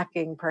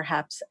unpacking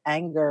perhaps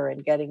anger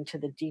and getting to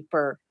the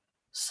deeper,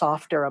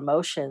 softer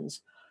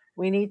emotions,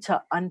 we need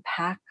to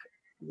unpack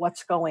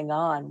what's going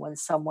on when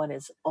someone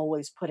is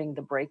always putting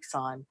the brakes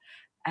on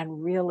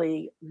and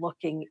really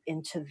looking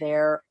into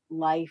their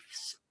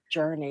life's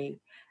journey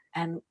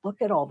and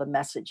look at all the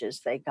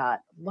messages they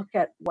got. Look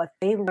at what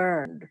they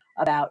learned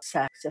about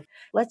sex. If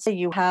let's say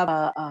you have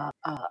a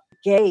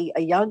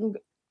young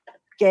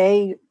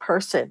gay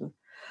person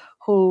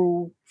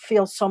who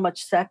feels so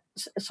much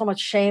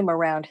shame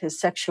around his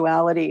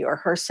sexuality or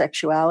her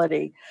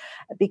sexuality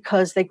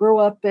because they grew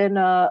up in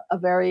a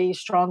very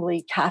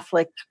strongly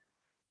Catholic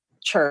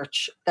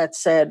church that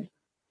said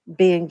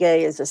being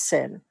gay is a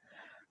sin,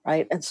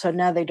 right? And so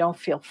now they don't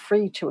feel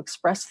free to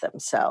express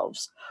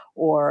themselves,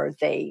 or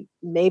they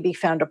maybe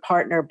found a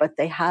partner, but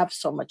they have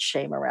so much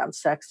shame around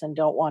sex and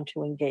don't want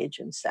to engage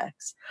in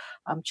sex.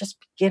 Just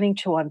beginning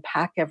to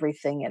unpack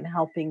everything and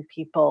helping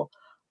people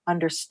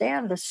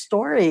understand the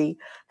story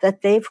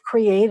that they've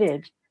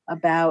created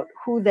about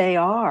who they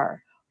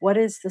are. What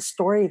is the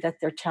story that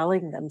they're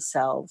telling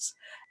themselves?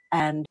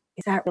 And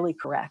is that really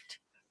correct?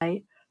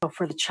 Right? So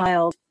for the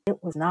child, it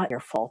was not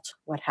your fault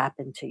what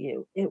happened to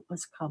you. It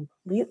was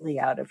completely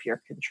out of your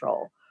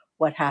control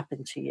what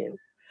happened to you.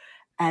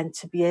 And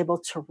to be able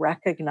to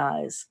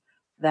recognize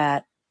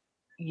that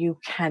you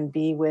can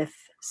be with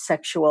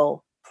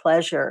sexual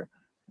pleasure,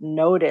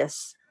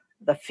 notice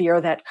the fear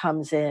that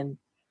comes in,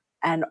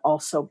 and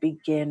also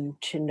begin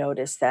to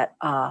notice that,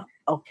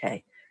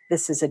 okay,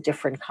 this is a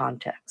different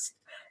context.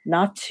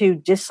 not to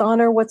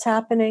dishonor what's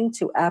happening,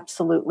 to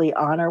absolutely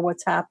honor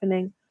what's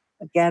happening.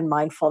 Again,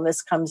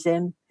 mindfulness comes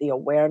in, the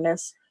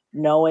awareness,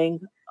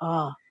 knowing,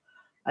 oh,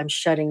 I'm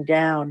shutting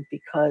down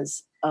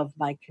because of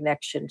my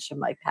connection to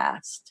my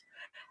past.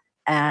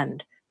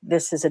 And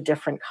this is a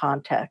different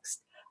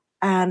context.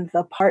 And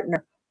the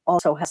partner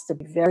also has to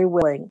be very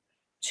willing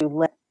to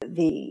let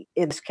in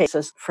this case,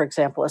 for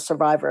example, a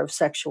survivor of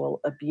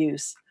sexual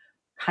abuse,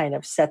 kind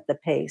of set the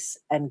pace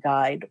and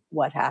guide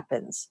what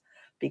happens,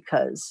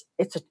 because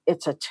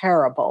it's a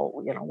terrible,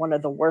 one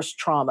of the worst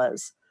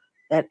traumas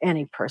that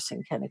any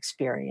person can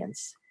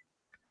experience.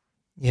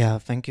 Yeah,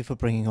 thank you for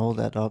bringing all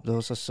that up.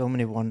 Those are so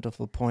many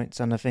wonderful points.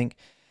 And I think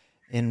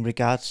in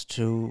regards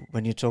to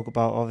when you talk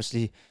about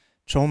obviously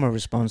trauma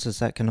responses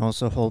that can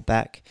also hold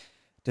back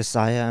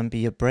desire and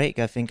be a break,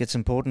 I think it's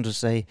important to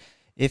say,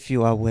 if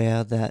you are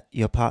aware that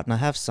your partner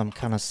has some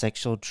kind of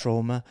sexual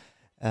trauma,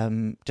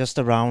 just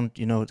around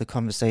the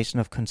conversation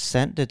of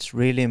consent, it's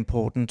really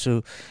important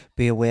to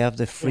be aware of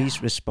the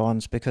freeze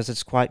response, because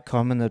it's quite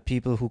common that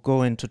people who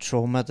go into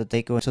trauma, that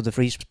they go into the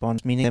freeze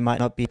response, meaning they might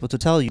not be able to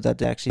tell you that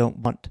they actually don't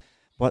want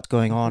what's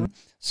going on.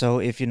 So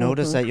if you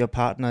notice that your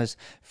partner is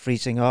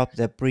freezing up,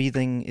 their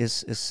breathing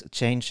is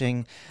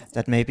changing,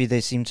 that maybe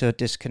they seem to have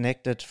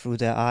disconnected through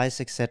their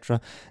eyes, etc.,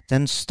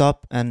 then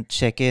stop and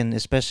check in,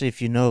 especially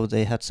if you know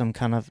they had some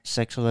kind of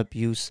sexual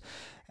abuse,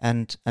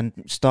 and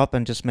stop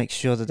and just make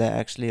sure that they're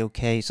actually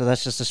okay. So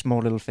that's just a small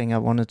little thing I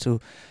wanted to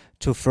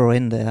throw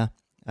in there.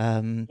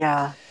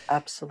 Yeah,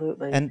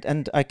 absolutely.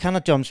 And I kind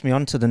of jumps me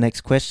on to the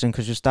next question,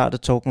 because you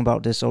started talking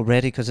about this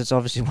already, because it's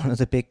obviously one of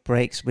the big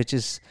breaks, which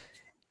is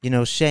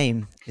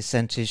shame,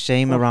 essentially.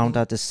 Shame around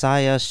our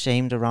desire,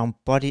 shame around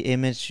body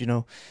image.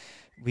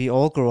 We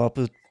all grow up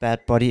with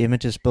bad body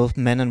images, both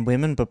men and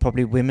women, but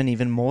probably women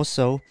even more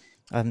so.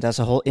 There's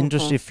a whole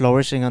industry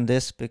flourishing on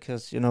this,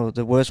 because,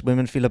 the worse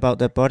women feel about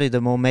their body,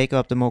 the more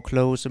makeup, the more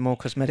clothes, the more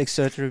cosmetic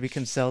surgery we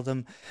can sell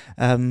them.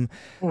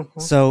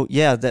 So,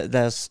 yeah,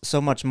 there's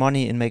so much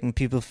money in making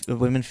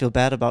women feel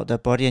bad about their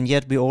body, and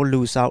yet we all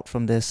lose out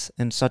from this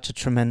in such a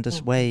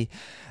tremendous way.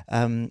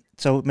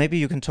 So maybe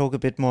you can talk a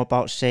bit more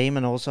about shame,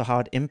 and also how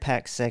it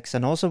impacts sex,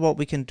 and also what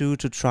we can do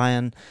to try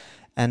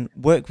and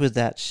work with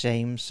that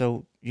shame,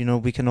 so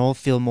we can all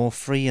feel more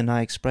free in our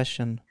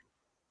expression.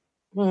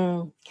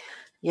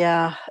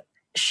 Yeah,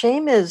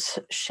 shame is.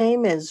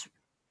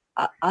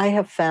 I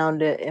have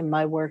found it in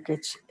my work.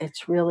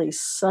 It's really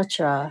such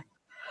a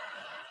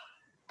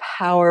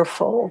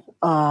powerful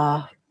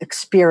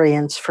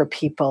experience for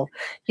people.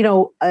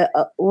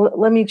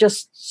 Let me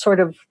just sort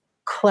of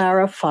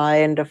clarify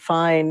and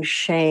define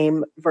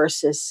shame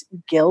versus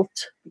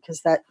guilt,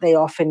 because that they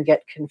often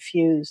get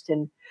confused.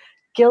 And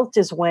guilt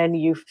is when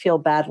you feel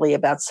badly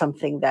about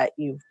something that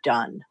you've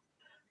done,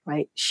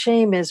 right?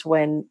 Shame is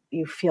when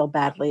you feel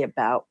badly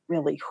about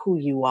really who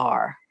you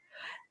are.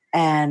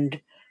 And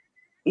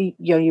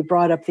you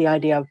brought up the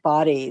idea of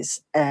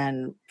bodies,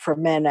 and for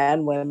men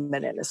and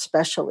women, and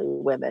especially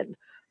women.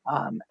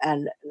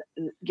 And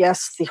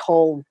yes, the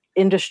whole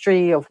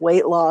industry of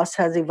weight loss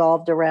has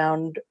evolved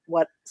around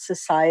what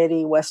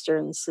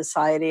Western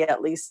society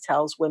at least,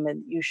 tells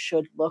women you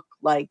should look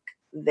like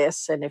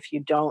this. And if you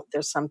don't,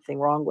 there's something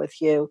wrong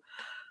with you.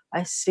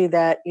 I see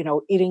that,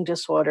 eating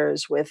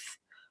disorders with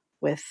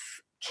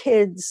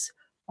kids,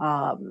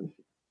 um,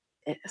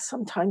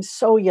 sometimes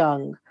so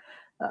young,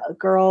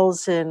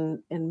 girls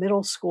in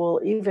middle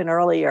school, even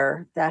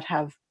earlier, that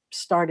have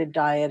started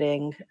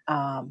dieting,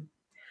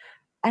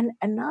 and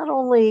not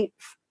only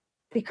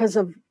because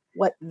of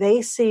what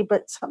they see,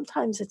 but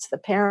sometimes it's the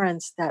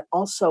parents that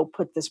also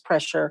put this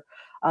pressure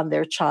on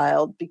their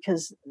child,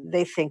 because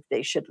they think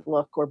they should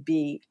look or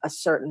be a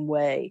certain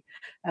way,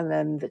 and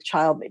then the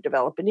child may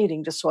develop an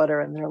eating disorder,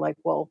 and they're like,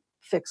 "Well,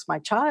 fix my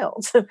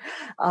child."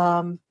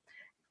 um,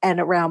 and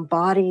around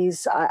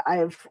bodies,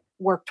 I've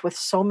worked with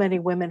so many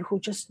women who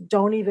just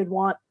don't even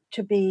want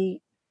to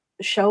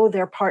show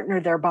their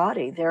partner their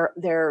body,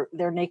 their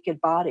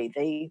naked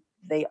body.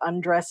 They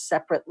undress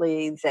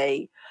separately.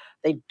 They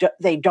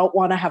don't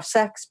want to have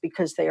sex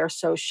because they are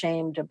so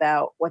shamed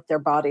about what their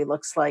body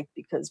looks like,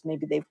 because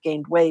maybe they've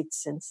gained weight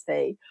since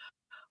they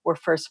were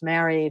first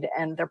married,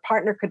 and their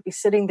partner could be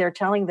sitting there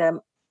telling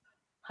them,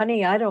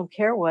 "Honey, I don't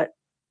care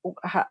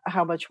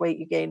how much weight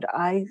you gained.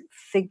 I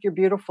think you're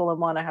beautiful and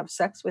want to have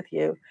sex with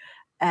you."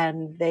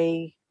 And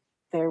they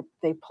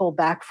pull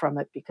back from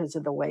it because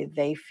of the way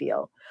they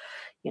feel.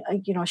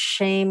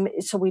 Shame.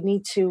 So we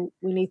need to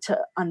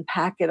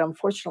unpack it.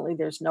 Unfortunately,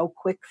 there's no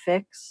quick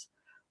fix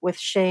with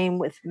shame,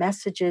 with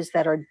messages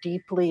that are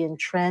deeply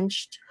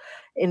entrenched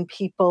in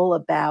people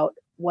about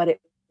what it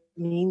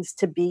means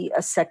to be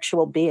a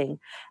sexual being.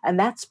 And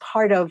that's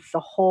part of the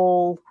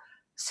whole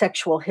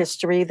sexual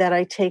history that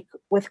I take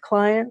with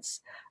clients.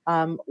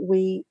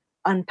 We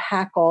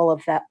unpack all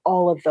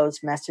of those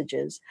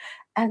messages.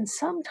 And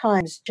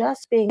sometimes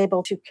just being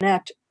able to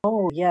connect,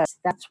 oh, yes,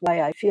 that's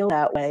why I feel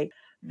that way.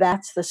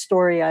 That's the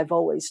story I've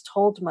always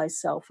told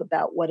myself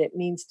about what it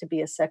means to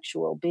be a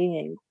sexual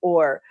being.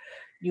 Or,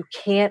 you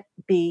can't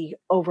be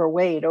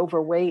overweight.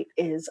 Overweight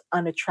is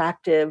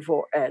unattractive,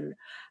 and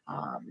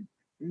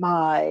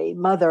my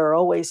mother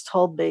always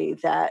told me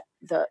that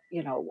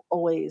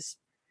always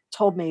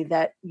told me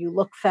that you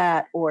look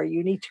fat, or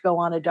you need to go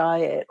on a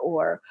diet,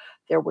 or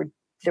there were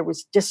there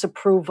was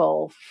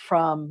disapproval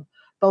from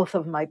both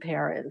of my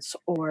parents,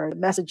 or the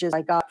messages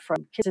I got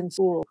from kids in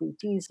school who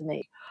teased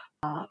me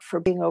for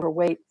being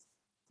overweight.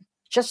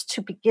 Just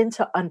to begin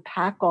to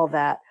unpack all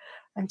that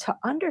and to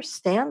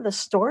understand the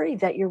story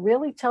that you're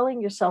really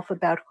telling yourself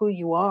about who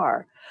you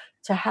are,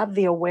 to have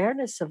the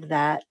awareness of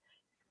that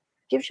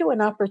gives you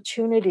an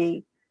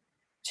opportunity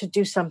to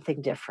do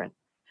something different.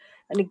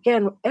 And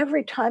again,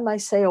 every time I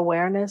say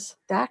awareness,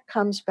 that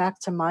comes back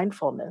to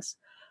mindfulness.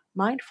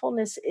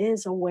 Mindfulness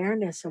is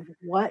awareness of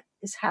what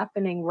is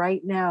happening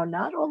right now,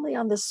 not only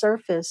on the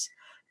surface,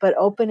 but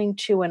opening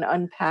to and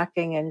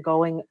unpacking and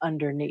going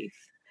underneath.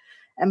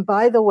 And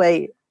by the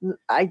way,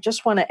 I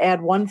just want to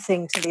add one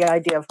thing to the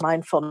idea of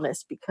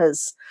mindfulness,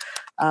 because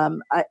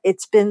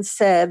it's been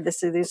said,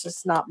 this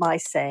is not my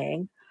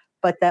saying,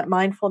 but that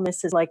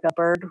mindfulness is like a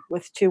bird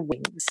with two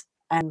wings.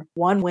 And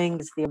one wing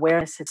is the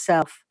awareness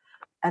itself,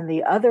 and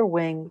the other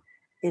wing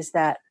is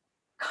that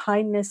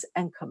kindness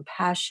and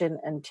compassion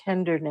and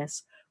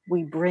tenderness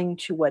we bring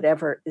to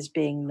whatever is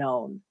being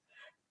known.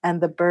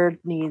 And the bird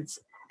needs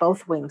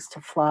both wings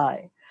to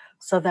fly.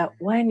 So that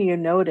when you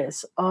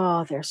notice,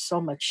 oh, there's so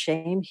much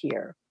shame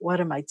here,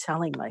 what am I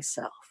telling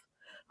myself?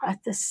 At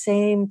the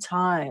same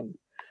time,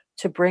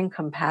 to bring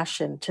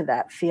compassion to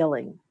that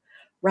feeling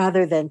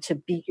rather than to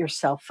beat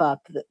yourself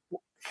up.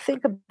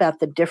 Think about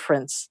the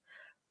difference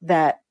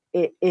that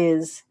it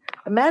is.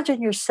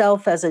 Imagine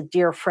yourself as a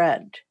dear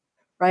friend,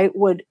 right?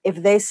 If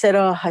they said,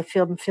 oh,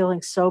 I'm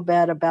feeling so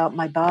bad about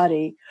my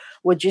body,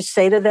 would you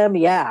say to them,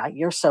 yeah,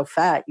 you're so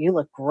fat, you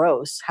look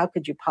gross, how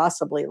could you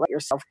possibly let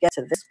yourself get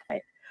to this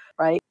point,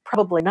 right?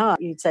 Probably not.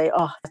 You'd say,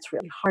 oh, that's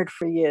really hard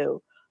for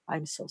you.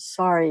 I'm so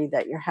sorry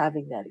that you're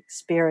having that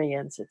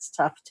experience. It's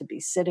tough to be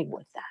sitting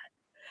with that.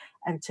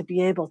 And to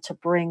be able to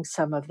bring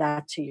some of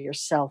that to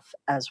yourself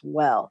as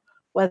well,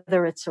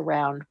 whether it's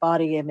around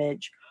body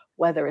image,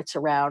 whether it's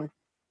around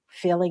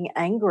feeling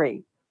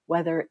angry,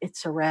 whether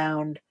it's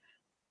around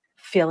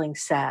feeling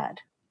sad,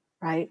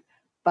 right?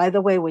 By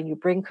the way, when you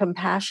bring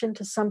compassion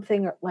to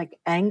something like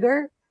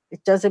anger,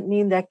 it doesn't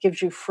mean that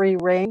gives you free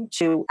rein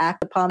to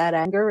act upon that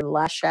anger and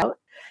lash out.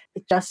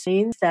 It just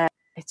means that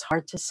it's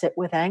hard to sit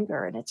with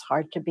anger and it's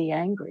hard to be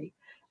angry.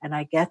 And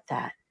I get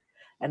that.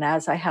 And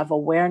as I have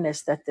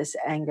awareness that this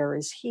anger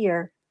is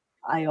here,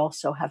 I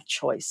also have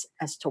choice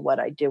as to what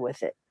I do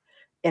with it.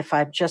 If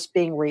I'm just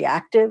being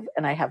reactive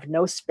and I have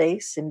no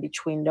space in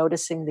between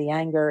noticing the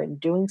anger and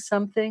doing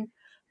something,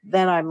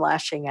 then I'm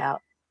lashing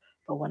out.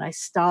 But when I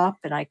stop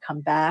and I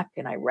come back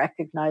and I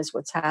recognize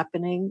what's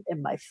happening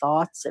in my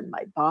thoughts and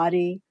my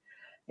body,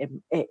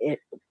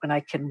 when I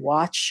can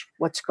watch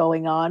what's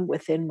going on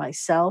within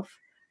myself,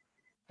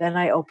 then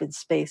I open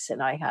space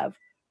and I have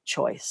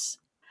choice.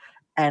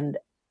 And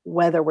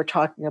whether we're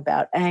talking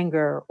about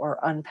anger or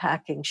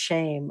unpacking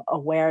shame,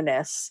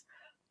 awareness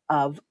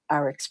of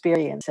our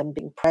experience and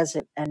being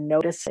present and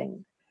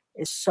noticing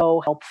is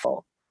so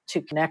helpful to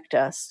connect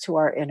us to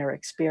our inner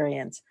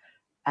experience.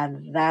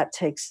 And that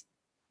takes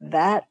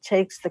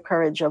the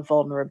courage of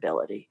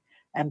vulnerability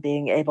and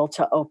being able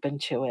to open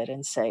to it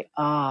and say,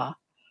 oh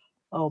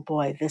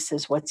boy, this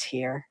is what's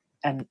here.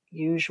 And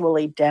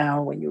usually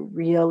down, when you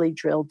really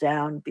drill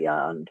down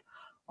beyond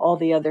all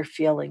the other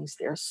feelings,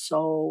 there's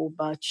all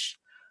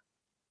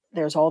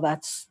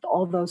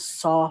those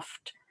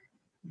soft,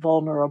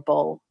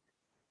 vulnerable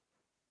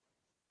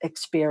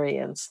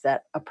experience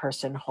that a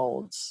person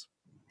holds.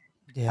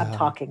 I'm Yeah.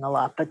 talking a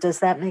lot, but does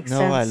that make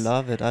No, I sense?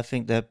 love it. I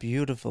think they're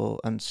beautiful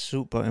and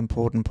super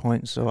important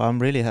points. So I'm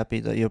really happy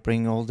that you're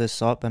bringing all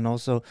this up. And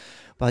also,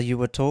 while you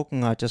were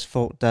talking, I just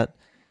thought that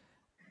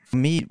for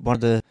me, one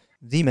of the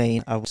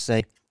main, I would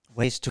say,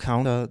 ways to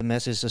counter the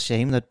message of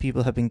shame that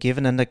people have been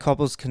given and that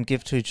couples can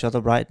give to each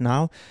other right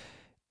now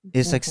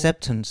is Mhm.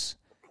 acceptance.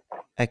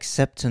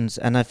 Acceptance.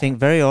 And I think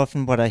very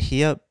often what I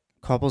hear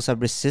couples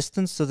have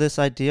resistance to this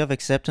idea of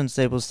acceptance.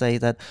 They will say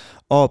that,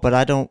 oh, but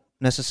I don't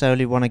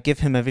necessarily want to give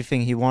him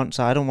everything he wants.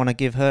 I don't want to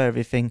give her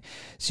everything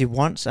she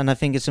wants. And I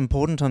think it's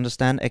important to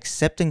understand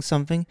accepting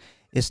something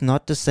is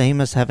not the same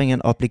as having an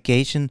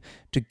obligation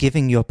to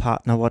giving your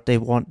partner what they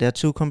want. They're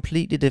two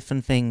completely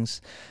different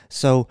things.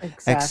 So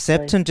Exactly.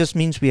 acceptance just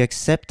means we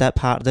accept that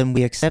part, then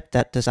we accept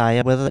that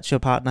desire, whether that's your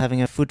partner having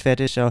a food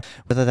fetish or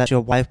whether that's your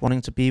wife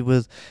wanting to be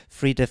with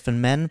 3 different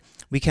men.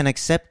 We can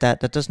accept that.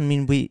 That doesn't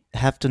mean we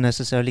have to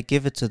necessarily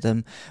give it to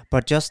them.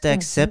 But just the Mhm.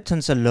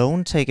 acceptance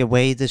alone take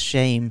away the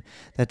shame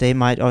that they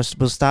might, or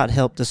will start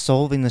help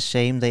dissolving the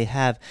shame they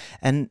have.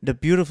 And the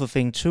beautiful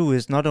thing too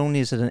is not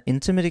only is it an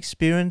intimate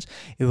experience,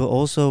 it will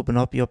also open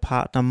up your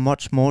partner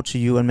much more to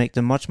you and make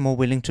them much more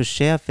willing to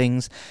share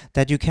things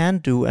that you can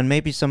do. And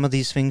maybe some of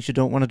these things you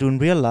don't want to do in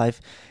real life,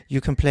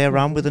 you can play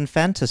around with in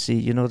fantasy.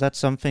 You know, that's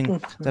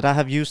something that I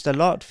have used a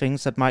lot,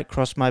 things that might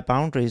cross my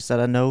boundaries that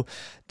I know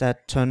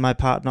that turn my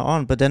partner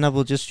on, but then I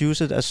will just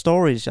use it as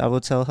stories. I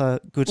will tell her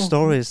good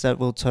stories that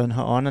will turn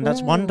her on, and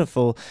that's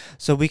wonderful.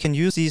 So we can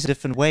use these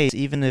different ways,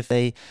 even if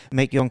they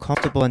make you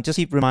uncomfortable, and just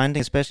keep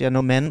reminding, especially I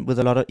know men with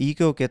a lot of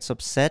ego gets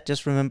upset.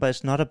 Just remember,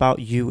 it's not about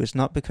you. It's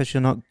not because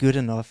you're not good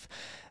enough.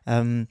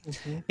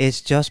 It's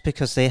just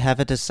because they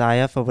have a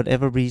desire for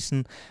whatever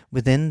reason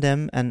within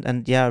them.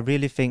 And yeah, I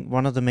really think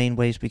one of the main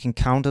ways we can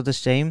counter the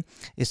shame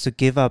is to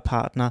give our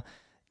partner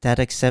that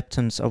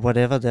acceptance of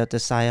whatever their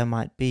desire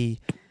might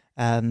be.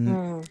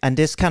 And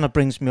this kind of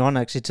brings me on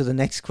actually to the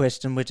next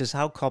question, which is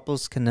how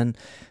couples can then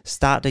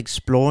start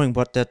exploring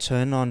what their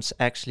turn-ons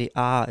actually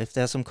are. If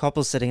there's some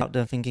couples sitting out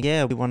there thinking,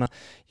 yeah, we want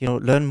to,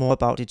 learn more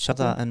about each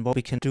other and what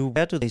we can do,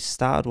 where do they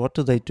start? What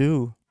do they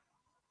do?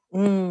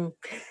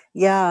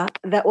 Yeah,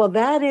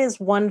 that is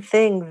one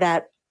thing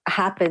that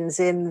happens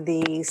in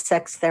the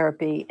sex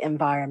therapy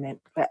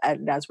environment.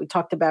 And as we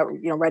talked about,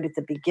 right at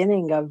the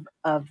beginning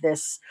of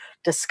this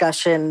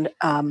discussion,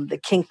 the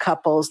kink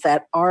couples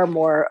that are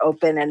more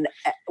open and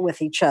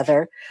with each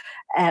other,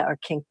 or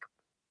kink,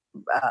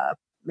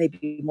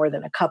 maybe more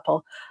than a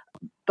couple,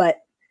 but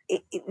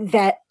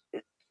that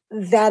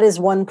is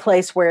one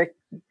place where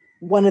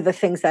one of the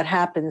things that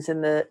happens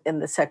in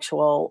the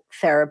sexual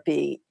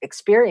therapy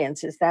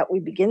experience is that we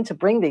begin to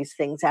bring these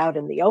things out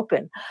in the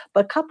open.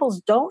 But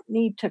couples don't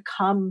need to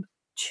come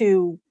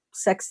to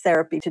sex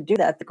therapy to do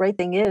that. The great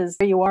thing is,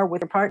 there you are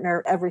with your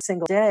partner every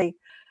single day.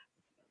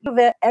 You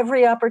have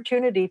every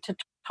opportunity to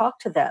talk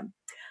to them.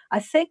 I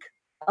think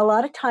a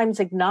lot of times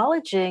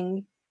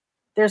acknowledging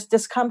there's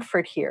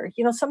discomfort here.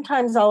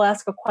 Sometimes I'll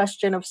ask a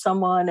question of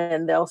someone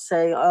and they'll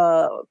say,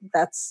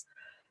 it's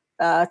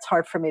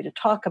hard for me to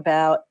talk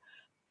about.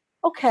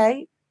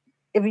 Okay,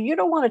 if you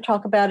don't want to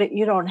talk about it,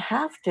 you don't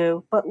have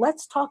to, but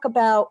let's talk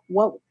about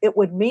what it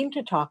would mean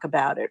to talk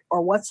about it,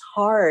 or what's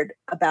hard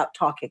about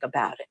talking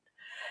about it.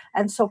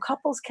 And so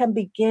couples can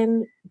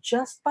begin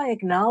just by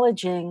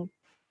acknowledging,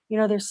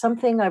 there's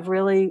something I've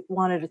really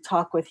wanted to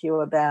talk with you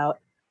about,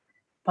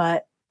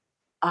 but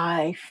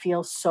I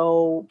feel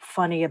so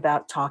funny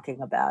about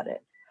talking about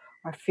it,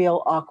 or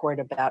feel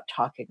awkward about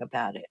talking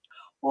about it.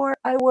 Or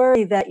I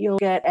worry that you'll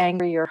get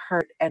angry or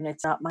hurt, and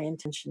it's not my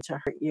intention to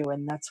hurt you,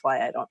 and that's why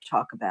I don't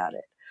talk about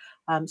it.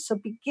 So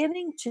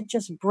beginning to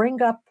just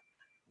bring up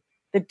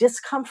the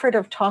discomfort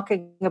of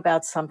talking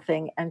about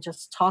something and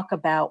just talk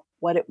about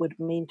what it would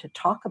mean to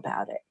talk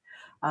about it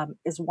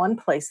is one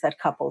place that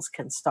couples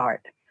can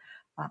start.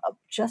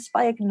 Just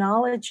by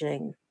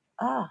acknowledging,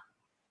 I'm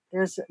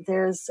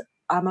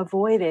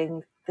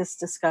avoiding this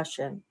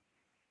discussion.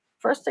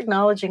 First,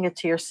 acknowledging it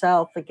to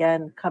yourself,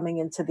 again, coming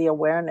into the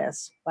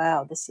awareness,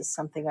 wow, this is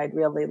something I'd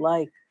really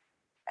like.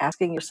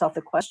 Asking yourself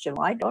the question,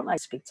 why don't I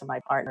speak to my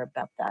partner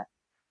about that?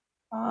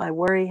 I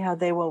worry how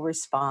they will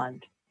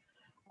respond.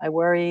 I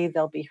worry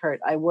they'll be hurt.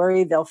 I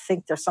worry they'll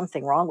think there's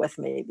something wrong with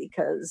me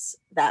because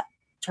that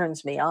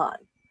turns me on.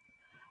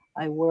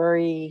 I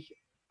worry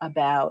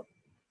about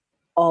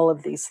all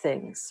of these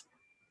things.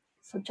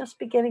 So just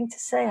beginning to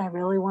say, I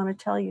really want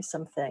to tell you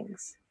some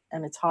things,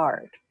 and it's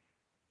hard.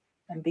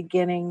 And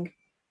beginning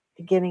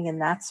in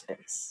that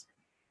space.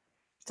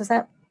 Does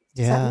that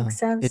make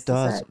sense? It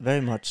does,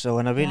 very much so.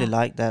 And I really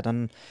like that.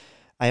 And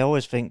I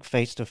always think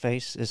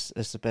face-to-face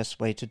is the best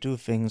way to do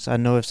things. I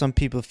know if some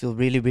people feel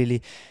really,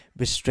 really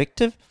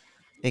restrictive,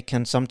 it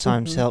can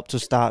sometimes help to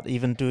start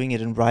even doing it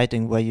in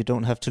writing, where you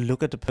don't have to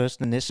look at the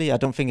person initially. I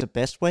don't think it's the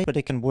best way, but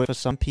it can work for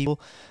some people.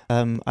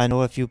 I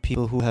know a few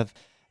people who have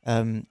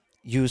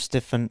use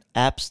different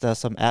apps. There are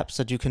some apps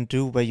that you can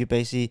do where you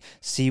basically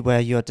see where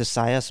your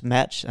desires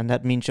match, and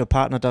that means your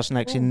partner doesn't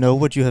actually know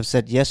what you have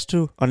said yes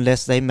to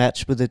unless they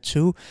match with it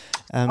too.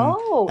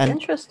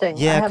 Interesting.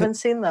 I haven't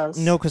seen those.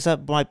 No, because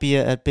that might be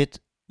a bit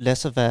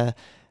less of a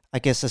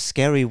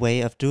scary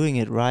way of doing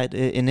it, right?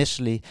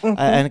 Initially.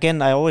 And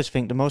again, I always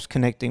think the most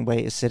connecting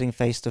way is sitting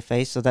face to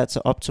face, so that's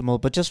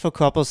optimal. But just for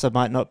couples that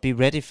might not be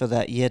ready for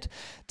that yet,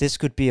 this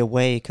could be a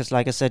way, because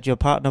like I said, your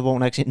partner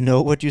won't actually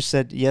know what you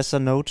said yes or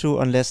no to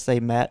unless they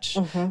match,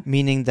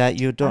 meaning that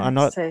you are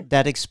not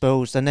that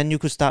exposed. And then you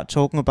could start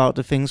talking about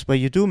the things where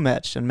you do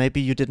match, and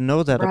maybe you didn't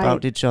know that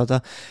about each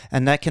other,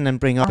 and that can then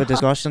bring up a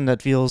discussion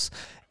that feels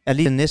at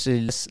least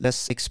initially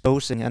less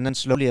exposing, and then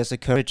slowly, as the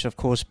courage of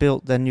course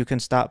built, then you can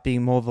start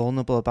being more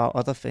vulnerable about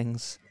other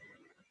things.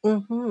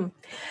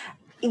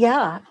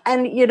 Yeah,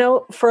 and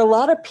for a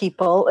lot of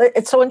people,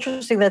 it's so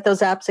interesting that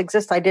those apps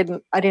exist. I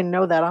didn't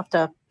know that. I'll have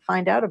to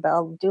find out about.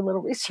 I'll do a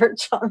little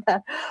research on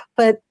that.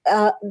 But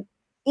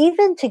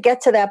even to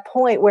get to that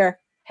point where,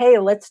 hey,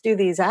 let's do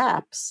these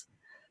apps,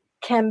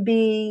 can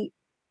be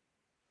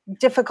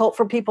difficult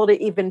for people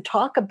to even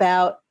talk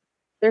about.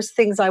 There's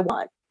things I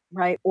want.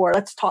 Right? Or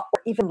let's talk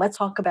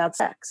about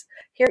sex.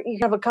 Here you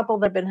have a couple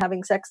that have been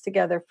having sex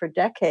together for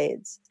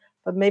decades,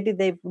 but maybe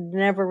they've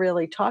never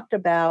really talked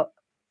about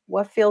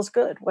what feels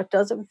good, what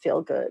doesn't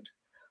feel good,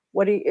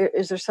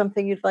 Is there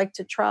something you'd like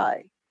to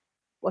try?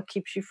 What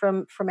keeps you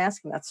from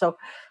asking that?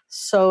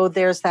 So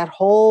there's that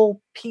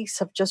whole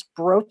piece of just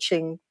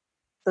broaching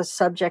the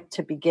subject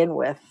to begin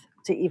with,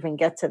 to even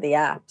get to the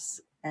apps,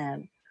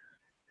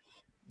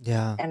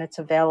 Yeah. and it's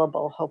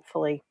available,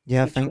 hopefully,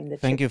 Yeah, between the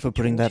thank you for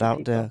putting between that two out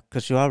people. there,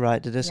 because you are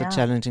right. It is a Yeah.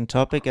 challenging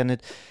topic, and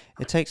it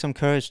takes some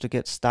courage to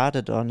get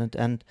started on it.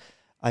 And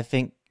I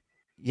think,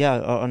 yeah,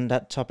 on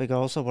that topic, I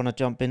also want to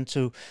jump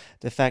into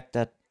the fact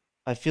that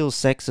I feel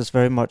sex is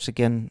very much,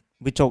 again,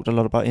 we talked a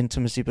lot about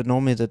intimacy, but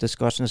normally the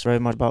discussion is very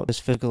much about this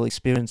physical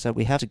experience that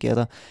we have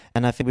together.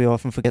 And I think we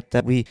often forget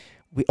that we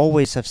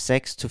always have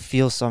sex to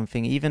feel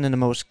something, even in the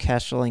most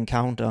casual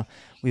encounter.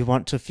 We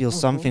want to feel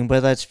something,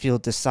 whether it's feel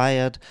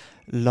desired,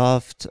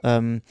 loved,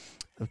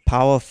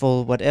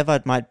 powerful, whatever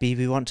it might be.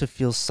 We want to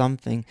feel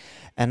something.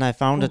 And I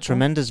found a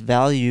tremendous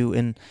value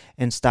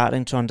in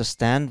starting to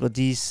understand what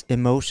these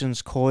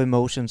emotions, core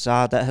emotions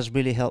are. That has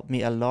really helped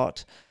me a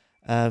lot,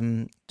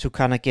 to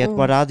kind of get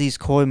what are these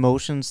core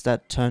emotions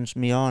that turns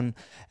me on,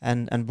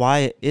 and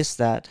why is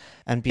that,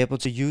 and be able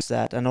to use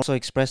that and also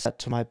express that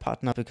to my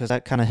partner, because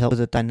that kind of helps with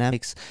the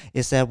dynamics.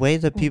 Is there a way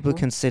that people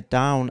can sit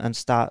down and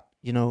start,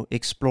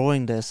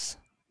 exploring this?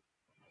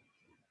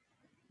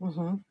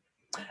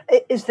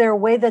 Is there a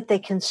way that they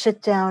can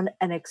sit down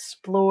and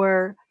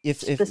explore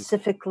If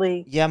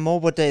specifically? Yeah, more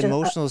what the Just,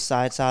 emotional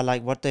sides are,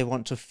 like what they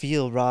want to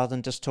feel, rather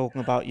than just talking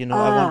about,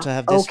 I want to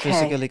have this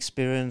physical okay,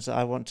 experience,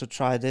 I want to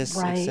try this,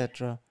 right,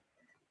 etc.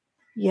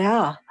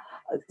 yeah.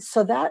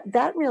 So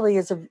that really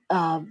is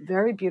a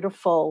very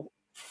beautiful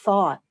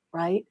thought,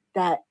 right?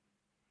 That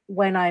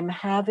when I'm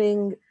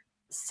having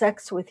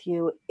sex with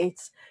you,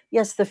 it's,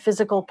 yes, the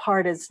physical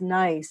part is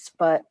nice,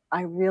 but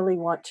I really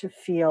want to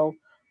feel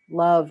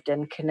loved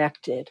and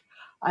connected.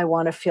 I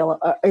want to feel,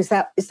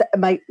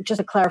 am I, just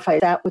to clarify,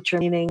 is that what you're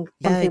meaning?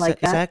 Yeah, Something like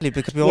that? exactly,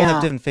 because we all have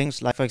Yeah. different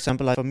things. Like, for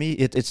example, like for me,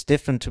 it's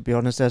different, to be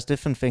honest. There's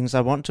different things.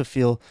 I want to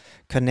feel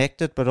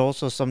connected, but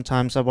also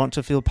sometimes I want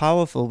to feel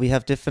powerful. We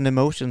have different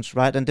emotions,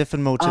 right? And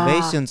different Ah,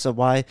 motivations of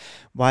why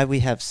we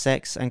have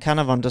sex. And kind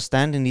of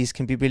understanding these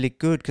can be really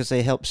good, because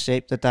they help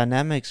shape the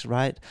dynamics,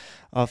 right?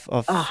 Of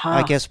I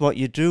aha. guess what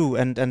you do,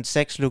 and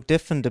sex look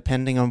different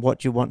depending on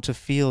what you want to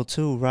feel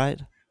too,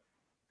 right?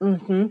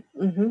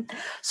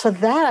 So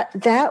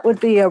that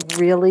would be a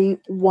really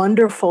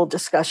wonderful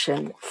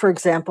discussion, for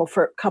example,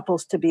 for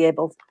couples to be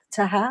able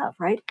to have,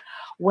 right?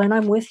 When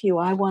I'm with you,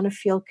 I want to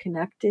feel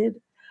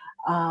connected.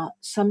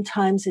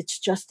 Sometimes it's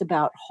just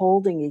about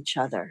holding each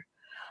other.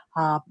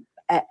 Uh,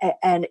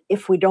 and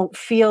if we don't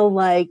feel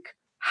like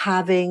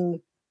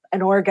having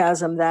an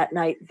orgasm that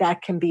night,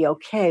 that can be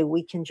okay.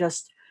 We can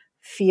just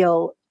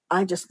feel,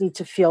 I just need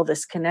to feel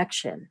this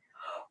connection.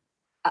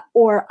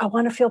 Or I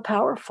want to feel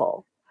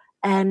powerful.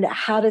 And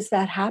how does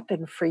that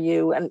happen for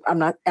you? And I'm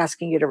not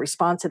asking you to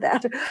respond to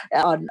that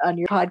on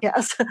your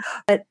podcast,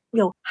 but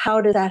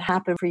how does that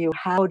happen for you?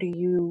 How do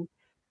you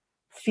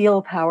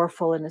feel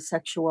powerful in a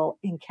sexual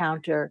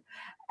encounter,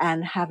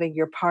 and having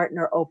your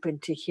partner open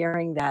to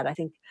hearing that? I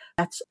think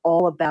that's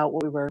all about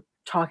what we were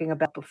talking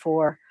about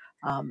before.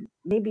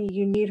 Maybe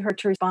you need her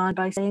to respond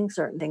by saying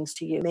certain things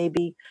to you.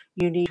 Maybe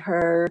you need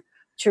her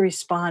to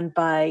respond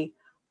by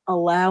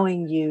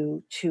allowing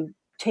you to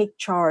take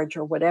charge,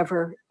 or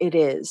whatever it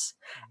is.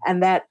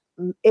 And that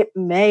it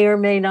may or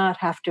may not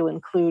have to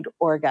include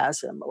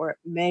orgasm, or it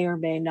may or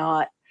may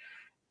not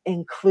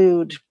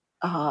include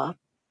uh,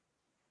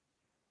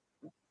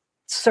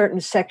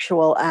 certain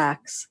sexual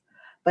acts,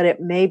 but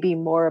it may be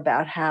more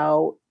about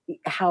how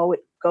it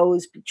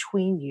goes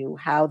between you,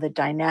 how the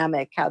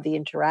dynamic, how the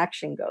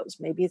interaction goes.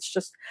 Maybe it's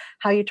just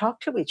how you talk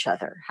to each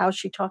other, how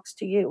she talks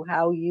to you,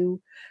 how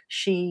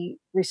she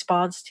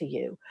responds to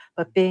you.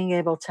 But being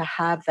able to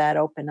have that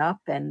open up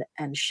and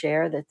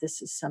share that this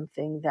is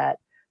something that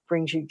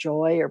brings you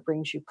joy or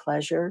brings you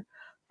pleasure,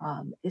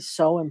 is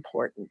so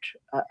important.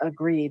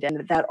 Agreed.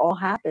 And that all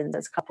happens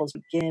as couples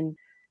begin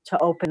to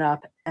open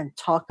up and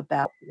talk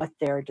about what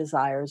their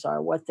desires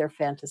are, what their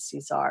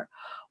fantasies are,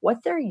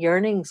 what their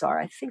yearnings are.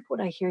 I think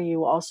what I hear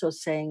you also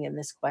saying in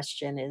this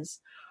question is,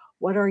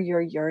 what are your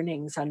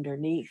yearnings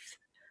underneath?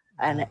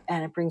 Yeah.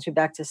 And it brings me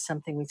back to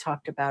something we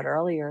talked about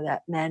earlier,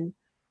 that men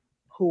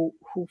who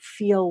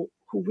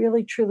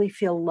really truly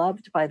feel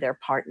loved by their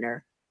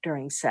partner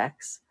during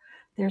sex,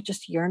 they're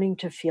just yearning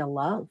to feel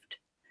loved.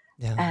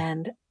 Yeah.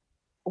 And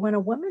when a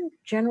woman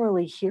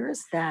generally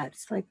hears that,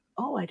 it's like,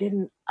 oh, I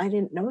didn't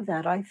know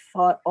that. I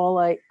thought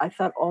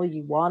all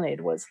you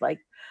wanted was like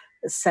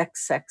the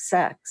sex, sex,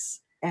 sex.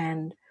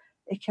 And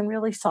it can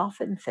really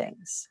soften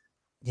things.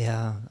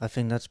 Yeah, I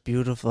think that's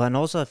beautiful. And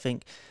also, I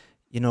think,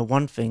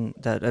 one thing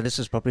that, and this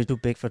is probably too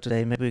big for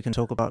today, maybe we can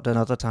talk about that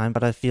another time,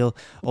 but I feel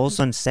Mhm.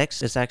 also in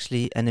sex is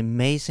actually an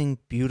amazing,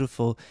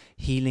 beautiful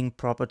healing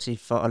property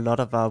for a lot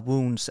of our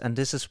wounds. And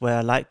this is where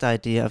I like the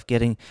idea of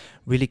getting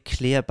really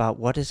clear about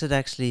what is it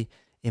actually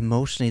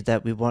emotionally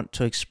that we want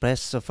to express.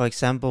 So, for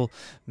example,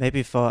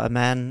 maybe for a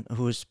man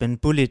who's been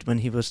bullied when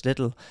he was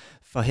little,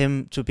 for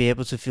him to be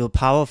able to feel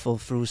powerful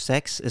through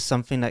sex is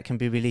something that can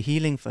be really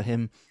healing for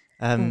him.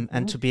 and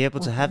Mm-hmm. to be able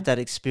to have Mm-hmm. that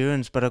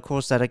experience. But of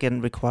course, that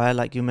again require,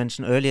 like you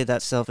mentioned earlier,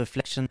 that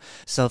self-reflection,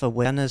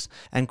 self-awareness,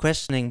 and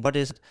questioning what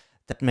is it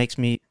that makes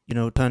me,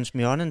 turns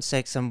me on in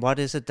sex, and what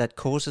is it that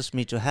causes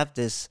me to have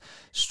this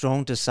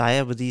strong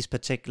desire with these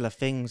particular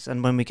things.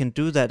 And when we can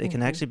do that, it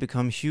can Mm-hmm. actually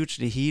become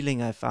hugely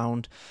healing, I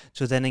found,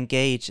 to then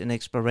engage in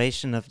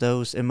exploration of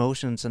those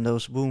emotions and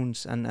those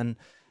wounds, and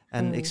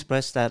Mm.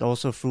 express that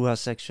also through our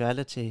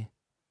sexuality.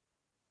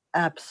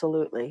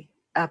 Absolutely.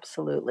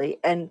 Absolutely.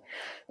 And,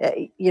 uh,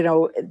 you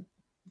know,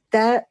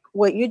 that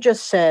what you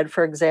just said,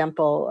 for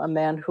example, a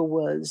man who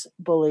was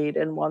bullied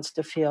and wants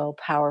to feel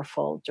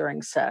powerful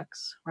during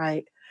sex,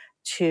 right?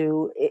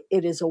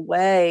 It is a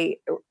way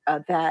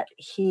that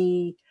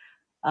he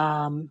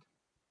um,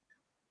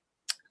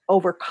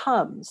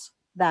 overcomes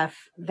that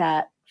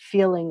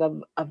feeling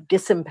of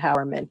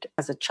disempowerment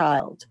as a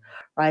child,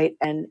 right?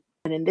 And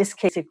in this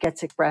case, it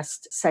gets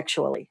expressed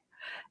sexually.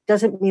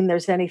 Doesn't mean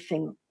there's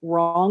anything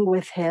wrong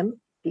with him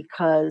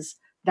because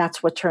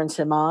that's what turns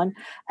him on,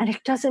 and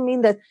it doesn't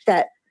mean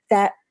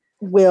that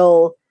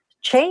will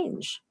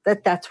change,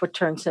 that that's what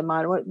turns him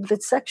on. The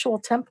sexual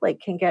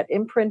template can get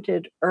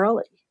imprinted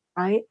early,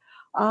 right?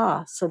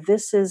 So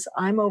this is,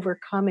 I'm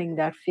overcoming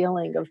that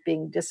feeling of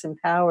being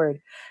disempowered,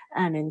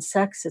 and in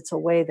sex it's a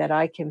way that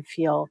I can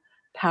feel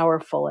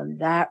powerful, and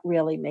that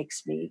really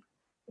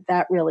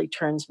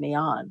turns me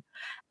on.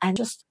 And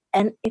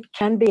it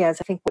can be,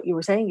 as I think what you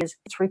were saying is,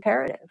 it's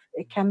reparative.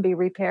 It can be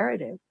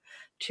reparative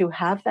to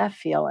have that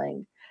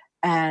feeling,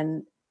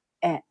 and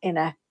in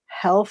a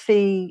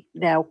healthy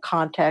now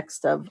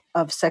context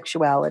of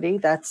sexuality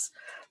that's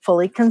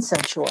fully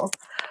consensual,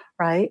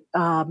 right?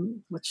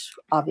 Which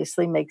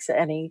obviously makes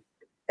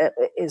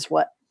is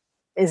what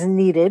is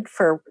needed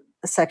for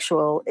a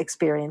sexual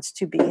experience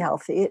to be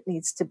healthy. It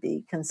needs to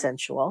be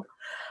consensual,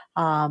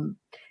 um,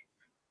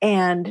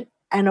 and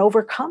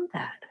overcome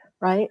that,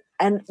 right?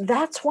 And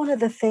that's one of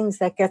the things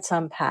that gets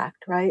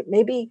unpacked, right?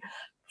 Maybe,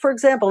 for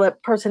example,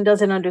 that person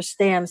doesn't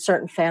understand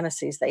certain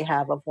fantasies they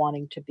have of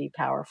wanting to be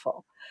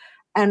powerful,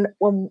 and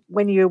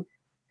when you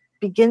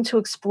begin to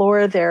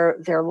explore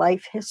their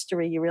life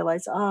history, you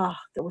realize,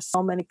 there were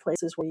so many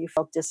places where you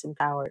felt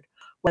disempowered,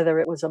 whether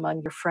it was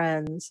among your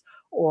friends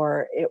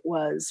or it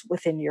was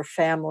within your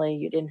family,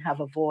 you didn't have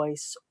a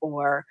voice,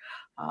 or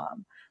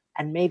um,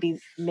 and maybe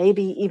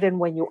even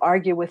when you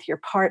argue with your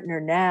partner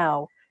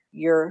now,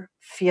 you're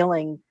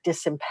feeling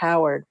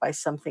disempowered by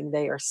something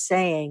they are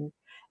saying,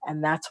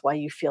 and that's why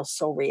you feel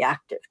so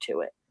reactive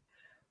to it,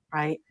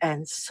 right?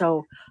 And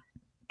so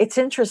it's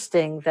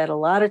interesting that a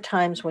lot of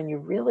times when you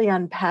really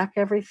unpack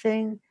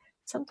everything,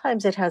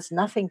 sometimes it has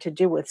nothing to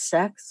do with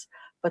sex,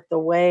 but the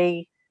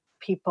way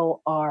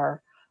people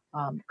are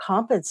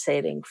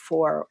compensating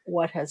for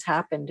what has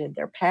happened in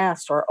their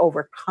past or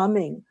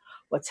overcoming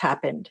what's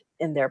happened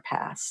in their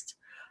past.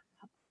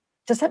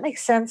 Does that make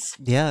sense?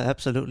 Yeah,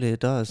 absolutely it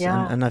does. And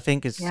Yeah, and I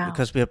think it's yeah.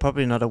 because we are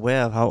probably not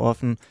aware of how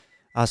often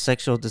our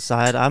sexual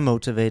desire are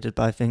motivated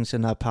by things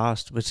in our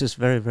past, which is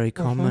very, very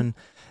Hmm. common.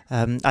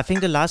 I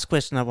think the last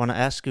question I want to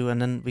ask you,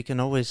 and then we can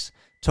always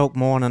talk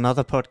more on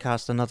another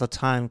podcast another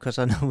time, because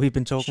I know we've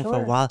been talking for a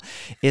Sure. while,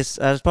 is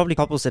there's probably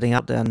couples sitting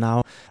out there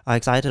now are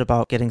excited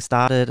about getting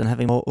started and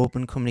having more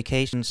open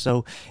communication.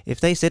 So if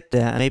they sit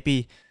there and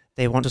maybe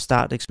they want to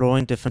start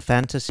exploring different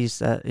fantasies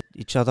that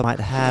each other might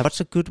have, what's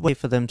a good way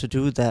for them to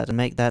do that and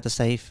make that a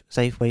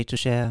safe way to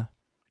share?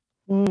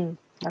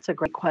 That's a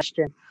great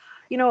question.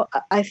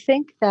 I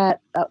think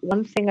that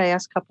one thing I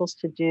ask couples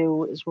to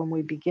do is when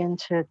we begin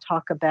to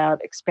talk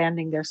about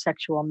expanding their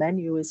sexual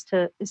menu is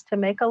to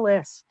make a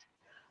list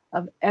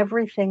of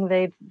everything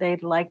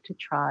they'd like to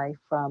try,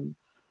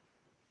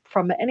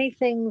 from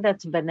anything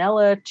that's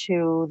vanilla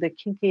to the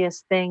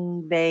kinkiest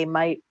thing they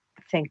might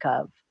think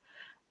of,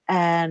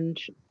 and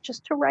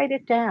just to write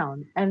it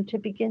down and to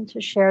begin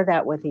to share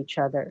that with each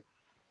other,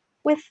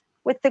 with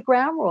the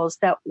ground rules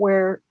that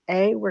we're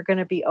going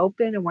to be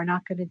open and we're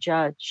not going to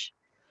judge.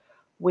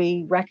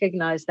 We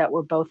recognize that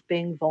we're both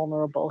being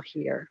vulnerable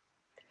here.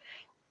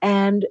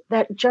 And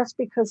that just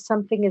because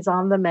something is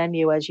on the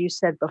menu, as you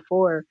said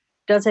before,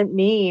 doesn't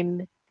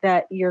mean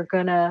that you're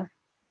going to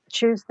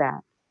choose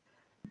that.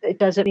 It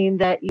doesn't mean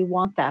that you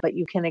want that, but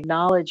you can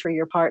acknowledge for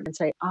your partner and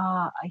say,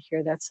 I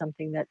hear that's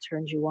something that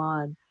turns you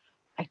on.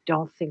 I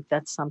don't think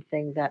that's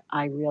something that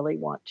I really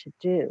want to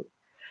do.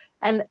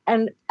 And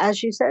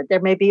as you said,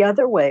 there may be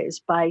other ways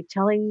by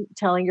telling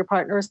your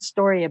partner a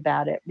story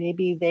about it.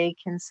 Maybe they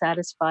can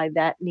satisfy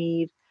that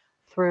need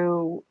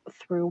through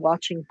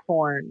watching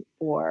porn,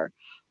 or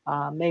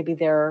maybe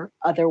there are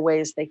other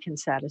ways they can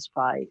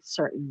satisfy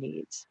certain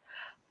needs.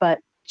 But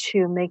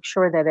to make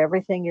sure that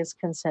everything is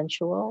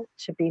consensual,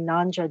 to be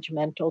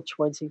non-judgmental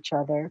towards each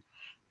other,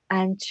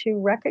 and to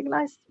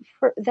recognize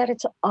that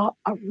it's a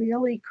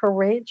really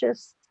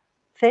courageous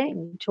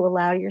thing to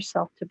allow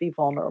yourself to be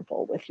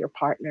vulnerable with your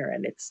partner,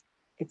 and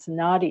it's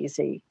not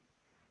easy,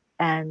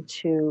 and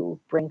to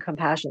bring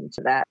compassion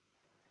to that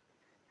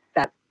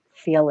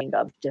feeling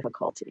of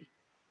difficulty.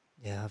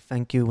 Yeah,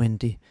 thank you,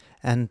 Wendy.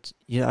 And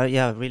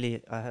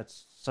really, I had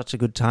such a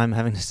good time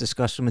having this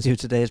discussion with you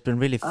today. It's been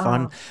really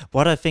fun.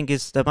 What I think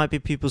is there might be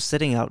people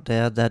sitting out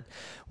there that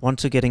want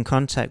to get in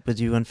contact with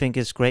you and think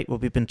it's great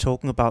what we've been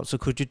talking about. So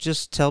could you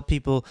just tell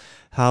people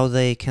how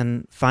they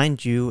can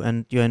find you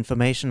and your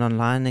information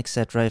online,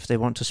 etc., if they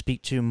want to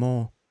speak to you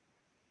more?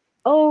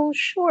 Oh,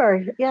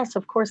 sure. Yes,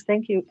 of course.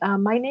 Thank you.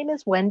 My name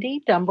is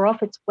Wendy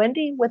Dumbroff. It's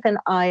Wendy with an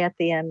I at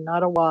the end,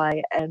 not a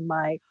Y. And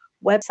my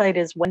website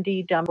is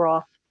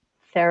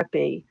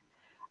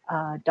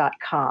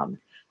wendydumbroff.therapy.com.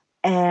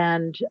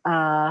 And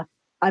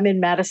I'm in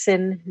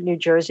Madison, New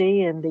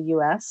Jersey in the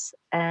US.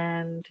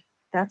 And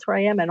that's where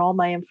I am. And all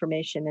my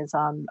information is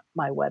on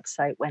my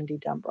website,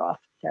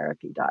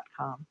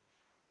 wendydumbroff.therapy.com.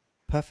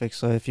 Perfect.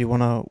 So if you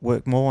want to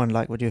work more on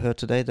like what you heard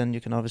today, then you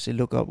can obviously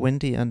look up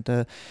Wendy and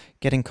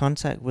get in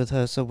contact with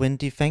her. So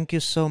Wendy, thank you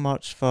so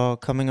much for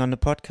coming on the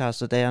podcast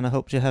today, and I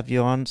hope to have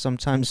you on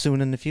sometime soon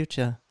in the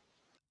future.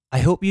 I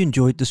hope you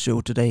enjoyed the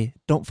show today.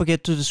 Don't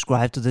forget to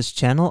subscribe to this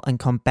channel and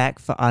come back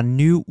for our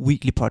new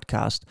weekly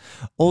podcast.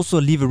 Also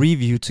leave a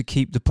review to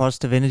keep the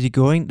positive energy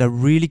going. That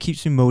really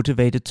keeps me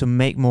motivated to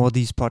make more of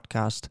these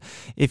podcasts.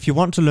 If you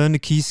want to learn the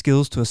key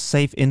skills to a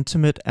safe,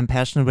 intimate and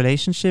passionate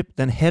relationship,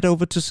 then head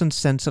over to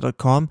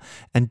SenSensa.com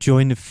and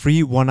join the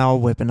free 1-hour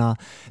webinar.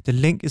 The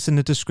link is in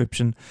the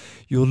description.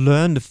 You'll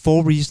learn the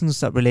 4 reasons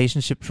that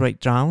relationships break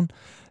down,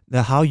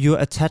 how your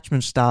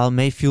attachment style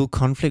may fuel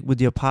conflict with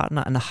your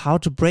partner and how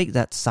to break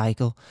that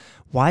cycle,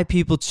 why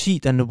people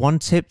cheat and the 1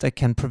 tip that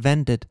can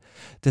prevent it,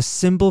 the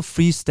simple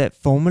 3-step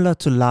formula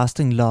to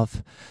lasting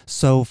love.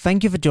 So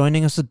thank you for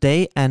joining us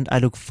today, and I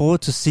look forward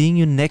to seeing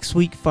you next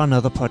week for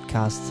another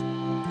podcast.